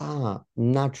field,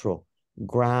 natural,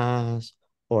 grass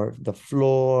or the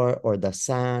floor or the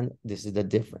sand, this is the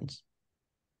difference.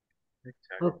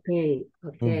 Exactly. Okay,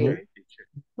 okay. Mhm. Okay, teacher.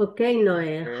 Okay,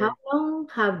 Noé, Okay. how long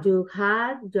have you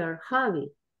had your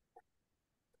hobby?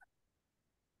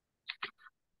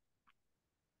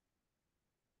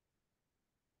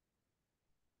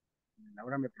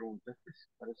 Ahora me preguntaste,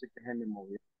 parece que se me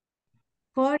movió.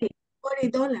 $40.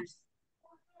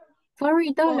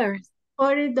 $40.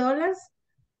 $40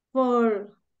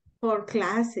 for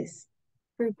classes.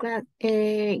 Per class.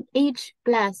 Each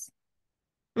class.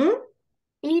 Mm?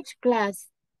 Each class.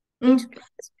 Mm. Each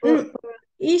class. For,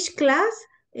 Each class,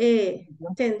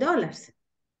 $10.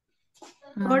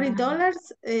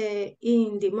 $40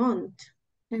 in the month.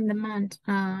 in the month.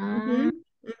 Mhm.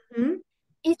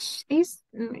 Each is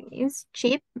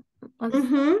cheap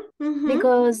Mhm.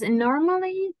 because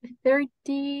normally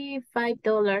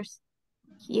 $35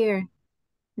 here.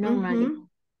 Normally. Mhm.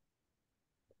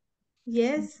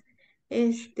 Yes.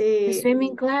 The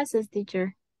swimming classes,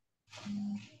 teacher.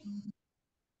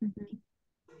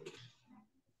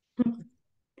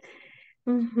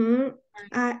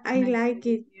 I like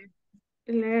it.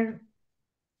 Learn.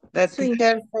 The Swim.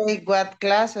 teacher say what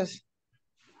classes?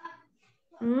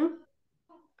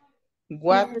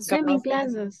 What Swimming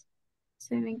classes? classes.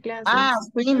 Swimming classes. Ah,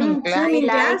 swimming class. Swimming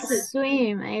I like classes.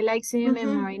 swim. I like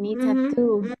swimming more. Anita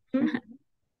too.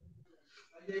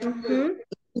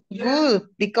 Good,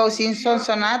 because in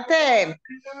Sonsonate,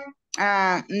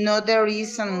 no, there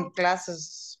is some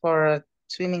classes for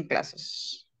swimming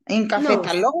classes. In Café No.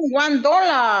 Talón,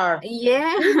 $1.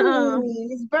 Yeah.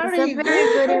 It's very It's a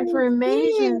very good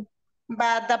information.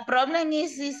 But the problem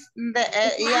is the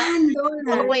yeah,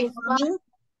 $1. away from me,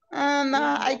 and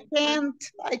I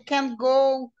can't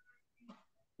go.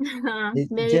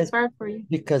 Very Just far for you.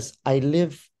 because I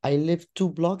live 2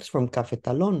 blocks from Café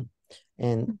Talón,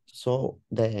 and so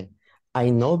I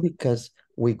know because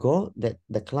we go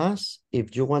the class.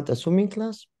 If you want a swimming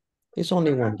class, it's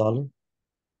only $1.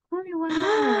 Only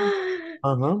 $1.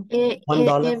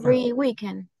 $1 Every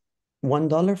weekend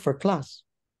 $1 for class.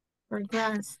 for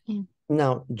class. Yeah.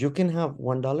 Now you can have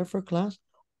 $1 for class,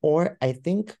 or I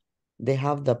think they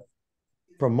have the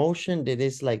promotion that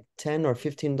is like $10 or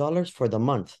 $15 for the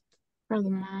month. For the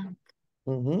month.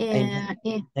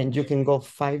 And you can go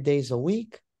 5 days a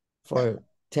week for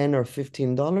 $10 or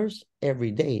 $15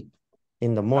 every day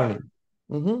in the morning.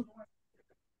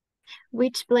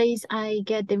 Which place I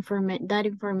get that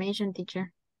information,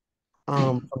 teacher?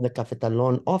 From the Café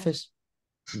Talón office,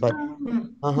 but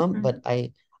but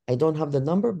I don't have the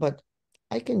number, but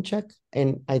I can check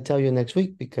and I tell you next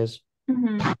week because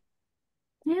yeah,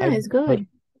 it's good.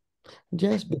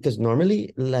 Yes, because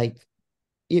normally, like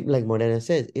Morena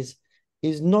says,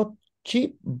 is not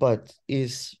cheap, but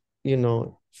is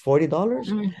 $40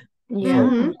 Yeah.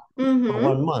 for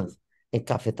 1 month, and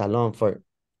Café Talón for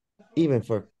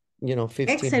 15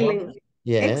 Excellent. months.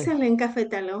 Yeah. Excellent Café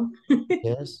Talón.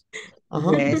 Yes.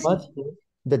 Yes. But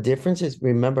the difference is,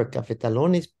 remember, Café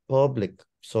Talón is public,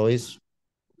 so it's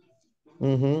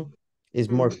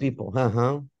more people.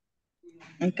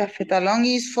 And Café Talón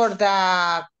is for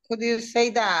the, could you say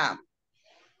the,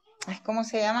 ¿cómo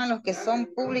se llaman los que son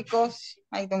públicos?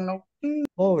 I don't know.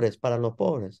 Pobres, para los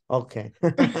pobres. Okay.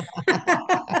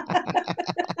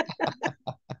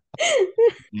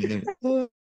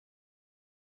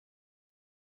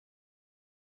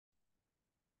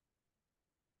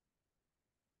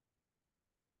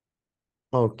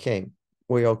 Okay,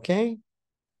 we're okay?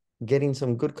 Getting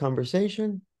some good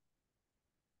conversation?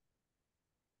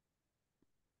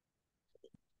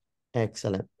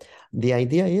 Excellent. The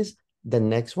idea is the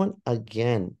next one,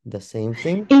 again, the same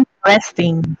thing.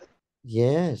 Interesting.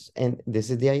 Yes, and this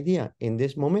is the idea. In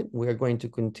this moment, we are going to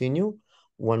continue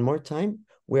one more time.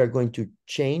 We are going to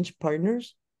change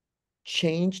partners,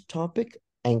 change topic,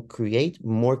 and create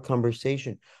more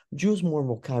conversation. Use more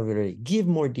vocabulary, give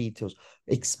more details,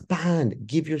 expand,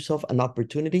 give yourself an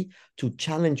opportunity to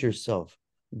challenge yourself.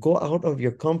 Go out of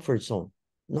your comfort zone.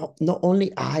 Not only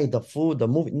the food, the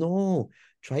movie. No,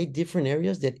 try different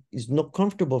areas that is not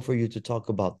comfortable for you to talk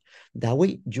about. That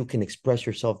way you can express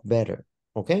yourself better.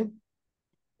 Okay?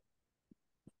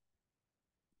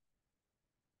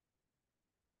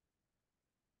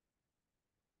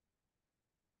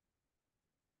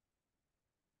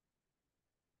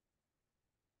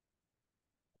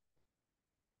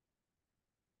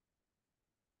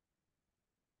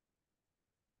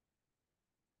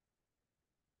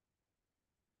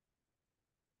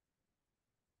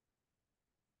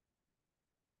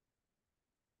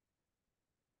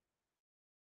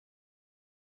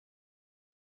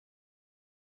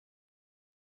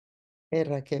 Hey,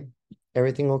 Raquel,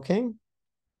 everything okay?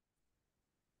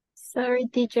 Sorry,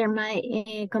 teacher,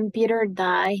 my computer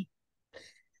died.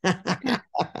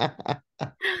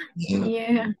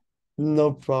 Yeah.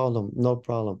 No problem, no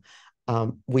problem.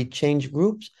 We change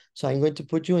groups, so I'm going to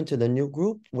put you into the new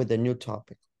group with the new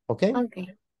topic, okay? Okay.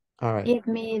 All right. Give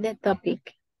me the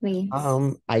topic, please.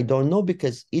 I don't know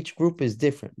because each group is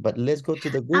different, but let's go to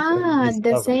the group and Ah, the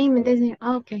discover. same, the same.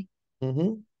 Okay.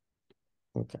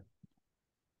 Okay.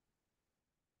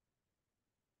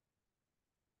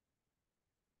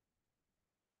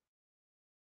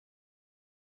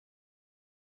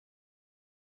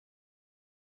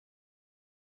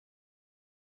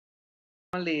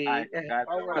 Only I got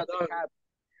power of the cat.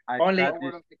 I Only got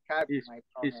power of the cat. it's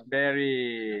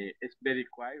very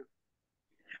quiet.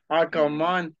 Oh, come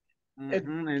on.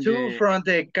 And Two from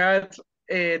the cats,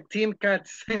 team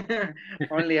cats.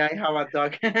 Only I have a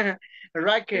dog.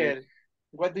 Raquel,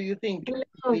 what do you think? Hello,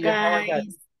 Do you have a cat?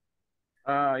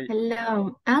 guys.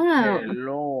 hello,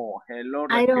 Hello. hello,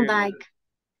 I don't Raquel. like.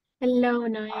 Hello,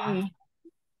 Noe. How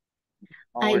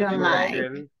I are don't you, like.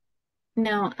 Raquel?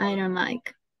 No, I don't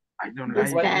like. I don't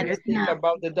This like What do pet. you it. think No.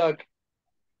 about the dog?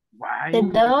 Why, The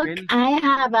dog, Raquel? I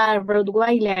have a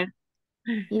Rottweiler.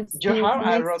 It's You have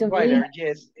a next to me. Rottweiler,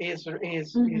 yes, is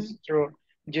true.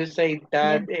 You said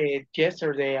that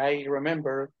yesterday, I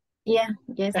remember. Yeah,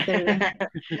 yesterday.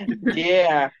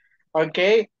 Yeah,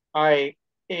 okay. We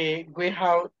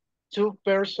have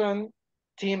two-person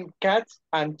team cats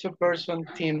and two-person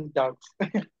team dogs.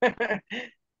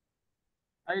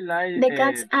 I like The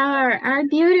cats are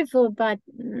beautiful, but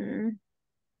the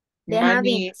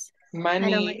Many, habits. I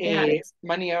don't like the habits.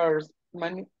 many hours,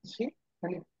 sí,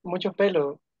 mucho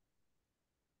pelo.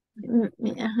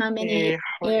 How many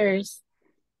years?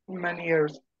 Many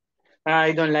years.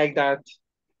 I don't like that.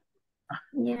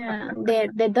 Yeah,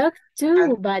 the dog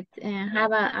too, but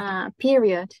have a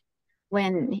period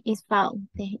when it's fall,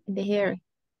 the hair.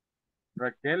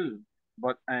 Raquel,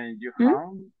 but your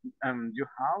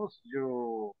house,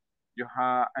 your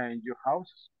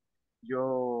house,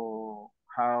 you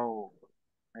have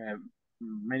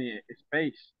many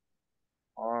space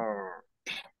or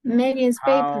Maybe space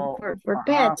how for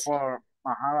pets. for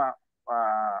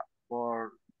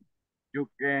you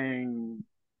can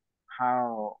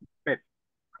have pet.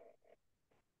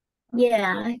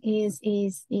 Yeah, is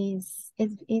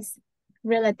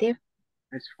relative.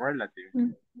 It's relative.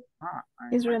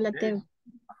 It's Like relative. this.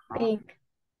 Big.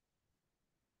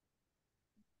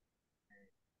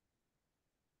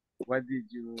 What did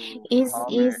you Is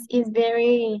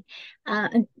very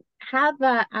have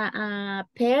a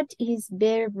pet is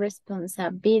very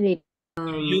responsibility.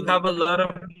 You have a lot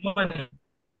of money.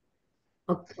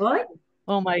 Okay.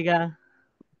 Oh my God.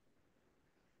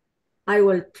 I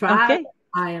will travel. Okay.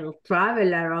 I'll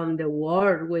travel around the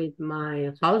world with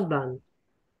my husband.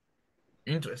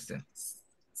 Interesting.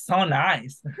 So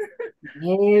nice.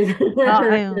 Yes.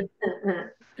 And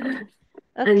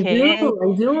Okay.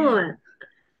 you.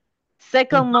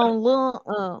 Second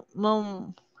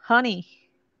Mount Honey.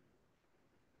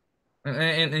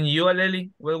 And you, Aleli,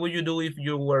 what would you do if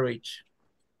you were rich?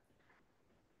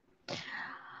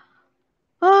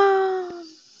 The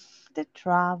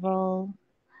travel.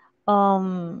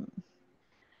 I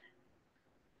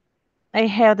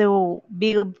had a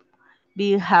big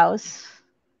house.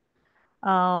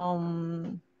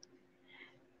 Okay.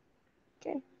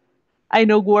 I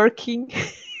know working.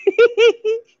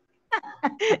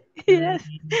 Yes.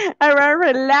 Around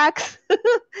relax.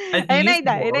 I think it's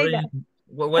Eneida. boring.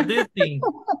 What do you think,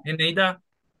 Eneida?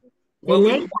 What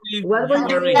What will you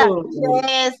you read? do?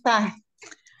 Yes,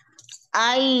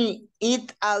 I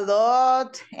eat a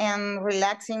lot and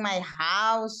relaxing my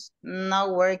house,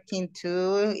 not working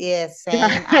too. Yes,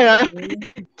 same.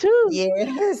 Too.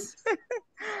 Yes.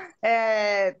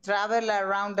 Travel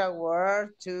around the world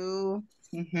too.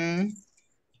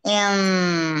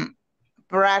 And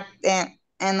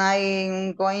and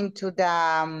I'm going to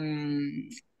the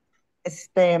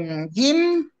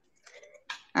gym.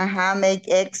 Make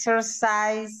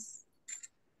exercise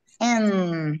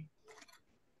and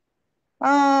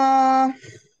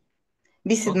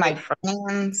visit my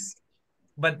friends.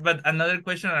 But another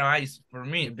question arises for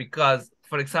me because,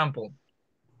 for example,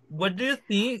 what do you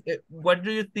think? What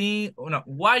do you think? No,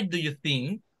 why do you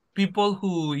think people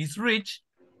who is rich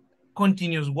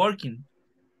continues working?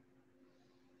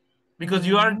 Because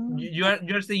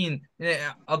you're saying,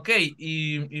 okay,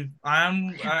 if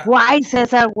I'm why,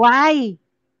 Cesar? Why?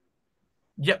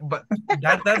 yeah, but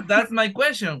that's my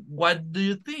question. What do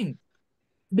you think?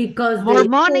 Because More they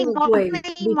money, always more wait.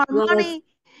 money, more Because money.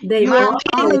 they You are Money, making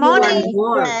always want money.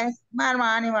 more. yes, more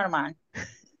money, more money.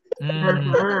 They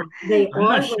I'm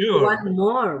not always sure. want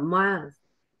more.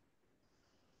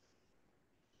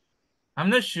 I'm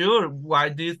not sure. Why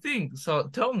do you think? So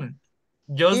tell me.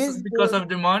 Just It's because good. of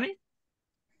the money?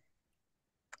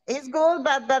 it's good,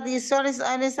 but it's always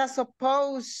a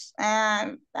suppose.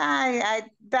 That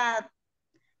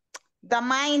the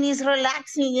mind is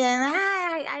relaxing and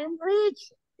I'm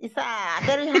rich. It's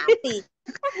very happy.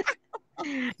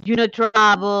 You know,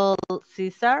 travel,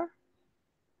 Caesar?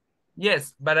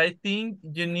 Yes, but I think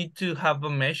you need to have a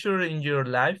measure in your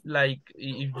life. Like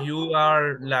if you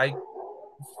are like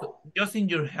just in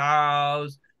your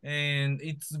house and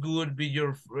it's good with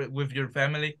your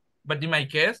family. But in my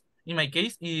case,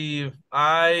 if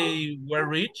I were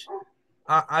rich,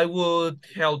 I would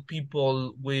help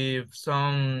people with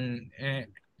some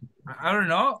I don't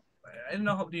know. I don't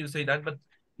know how do you say that, but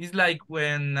it's like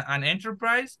when an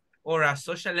enterprise or a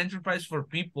social enterprise for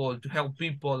people to help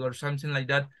people or something like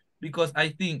that. Because I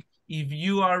think if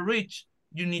you are rich,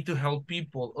 you need to help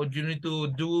people or you need to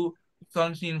do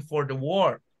something for the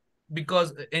world.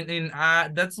 Because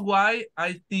that's why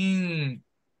I think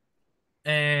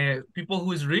people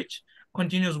who is rich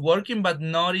continues working, but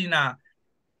not in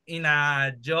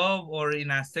a job or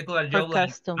in a secular For job like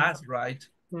custom. us, right?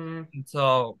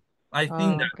 So I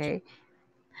think that. Okay.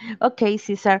 Okay,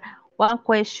 Caesar, one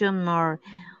question more.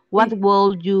 What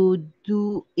would you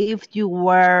do if you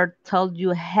were told you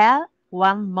had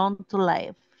 1 month to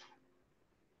live?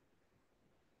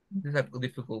 This is a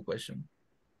difficult question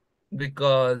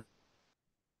because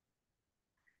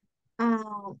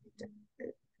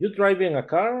You driving a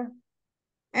car?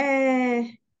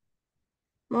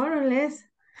 More or less.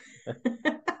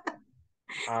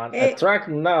 A truck?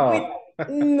 No.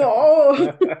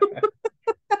 No.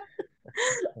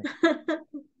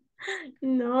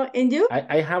 No, and you?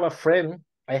 I have a friend.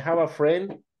 I have a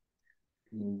friend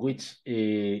which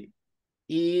he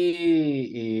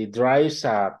drives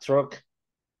a truck,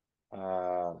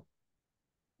 una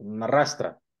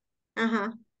rastra,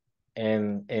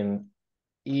 and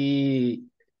he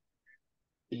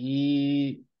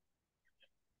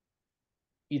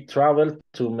traveled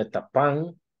to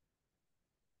Metapan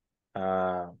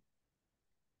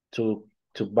to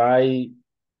buy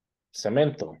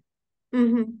cemento.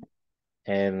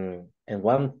 And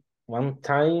one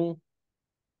time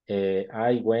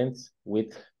I went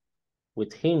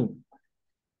with him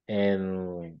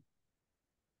and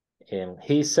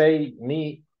he say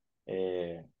me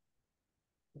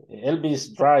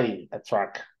Elvis drive a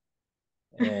truck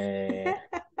and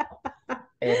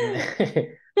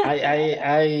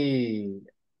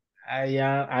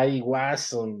I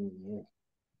was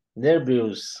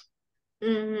nervous,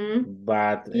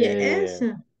 but Yes.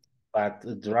 but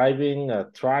driving a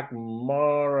truck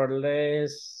more or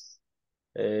less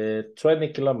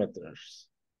 20 kilometers.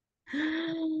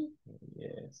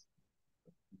 Yes,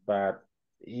 but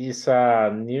it's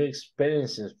a new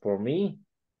experience for me.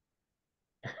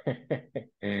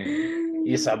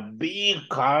 It's a big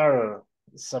car.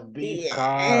 It's a big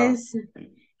car.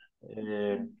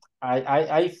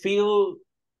 I feel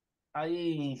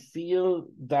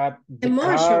that the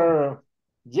car.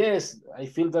 Yes, I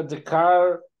feel that the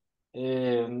car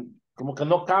como que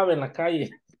no cabe en la calle.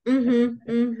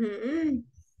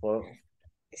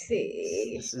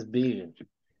 Sí. This is big,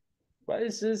 but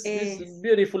it's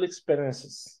beautiful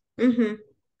experiences.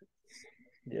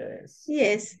 Yes.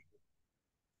 Yes.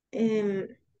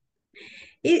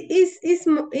 It's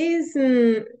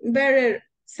better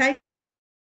psych.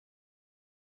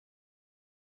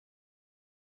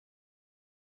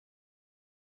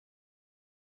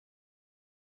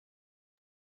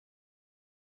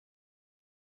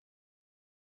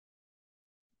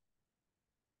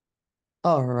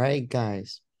 All right,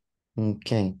 guys.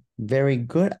 Okay, very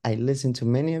good. I listened to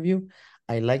many of you.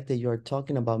 I like that you're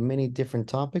talking about many different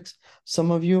topics. Some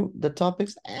of you, the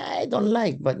topics I don't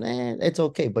like, but it's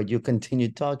okay. But you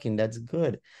continue talking. That's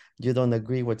good. You don't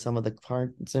agree with some of the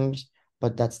parts,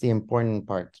 but that's the important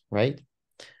part, right?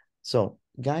 So,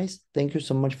 guys, thank you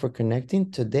so much for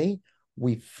connecting. Today,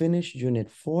 we finished Unit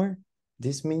 4.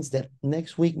 This means that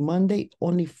next week, Monday,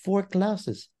 only 4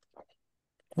 classes.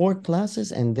 4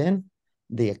 classes, and then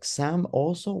the exam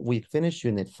also. We finish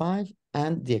Unit 5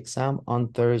 and the exam on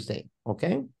Thursday,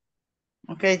 okay?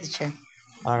 Okay, teacher.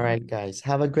 All right, guys.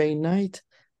 Have a great night.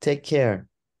 Take care.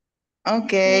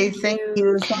 Okay, thank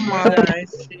you so much. Bye.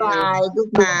 See you. Bye,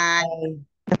 good night.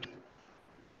 Bye.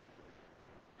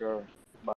 Sure.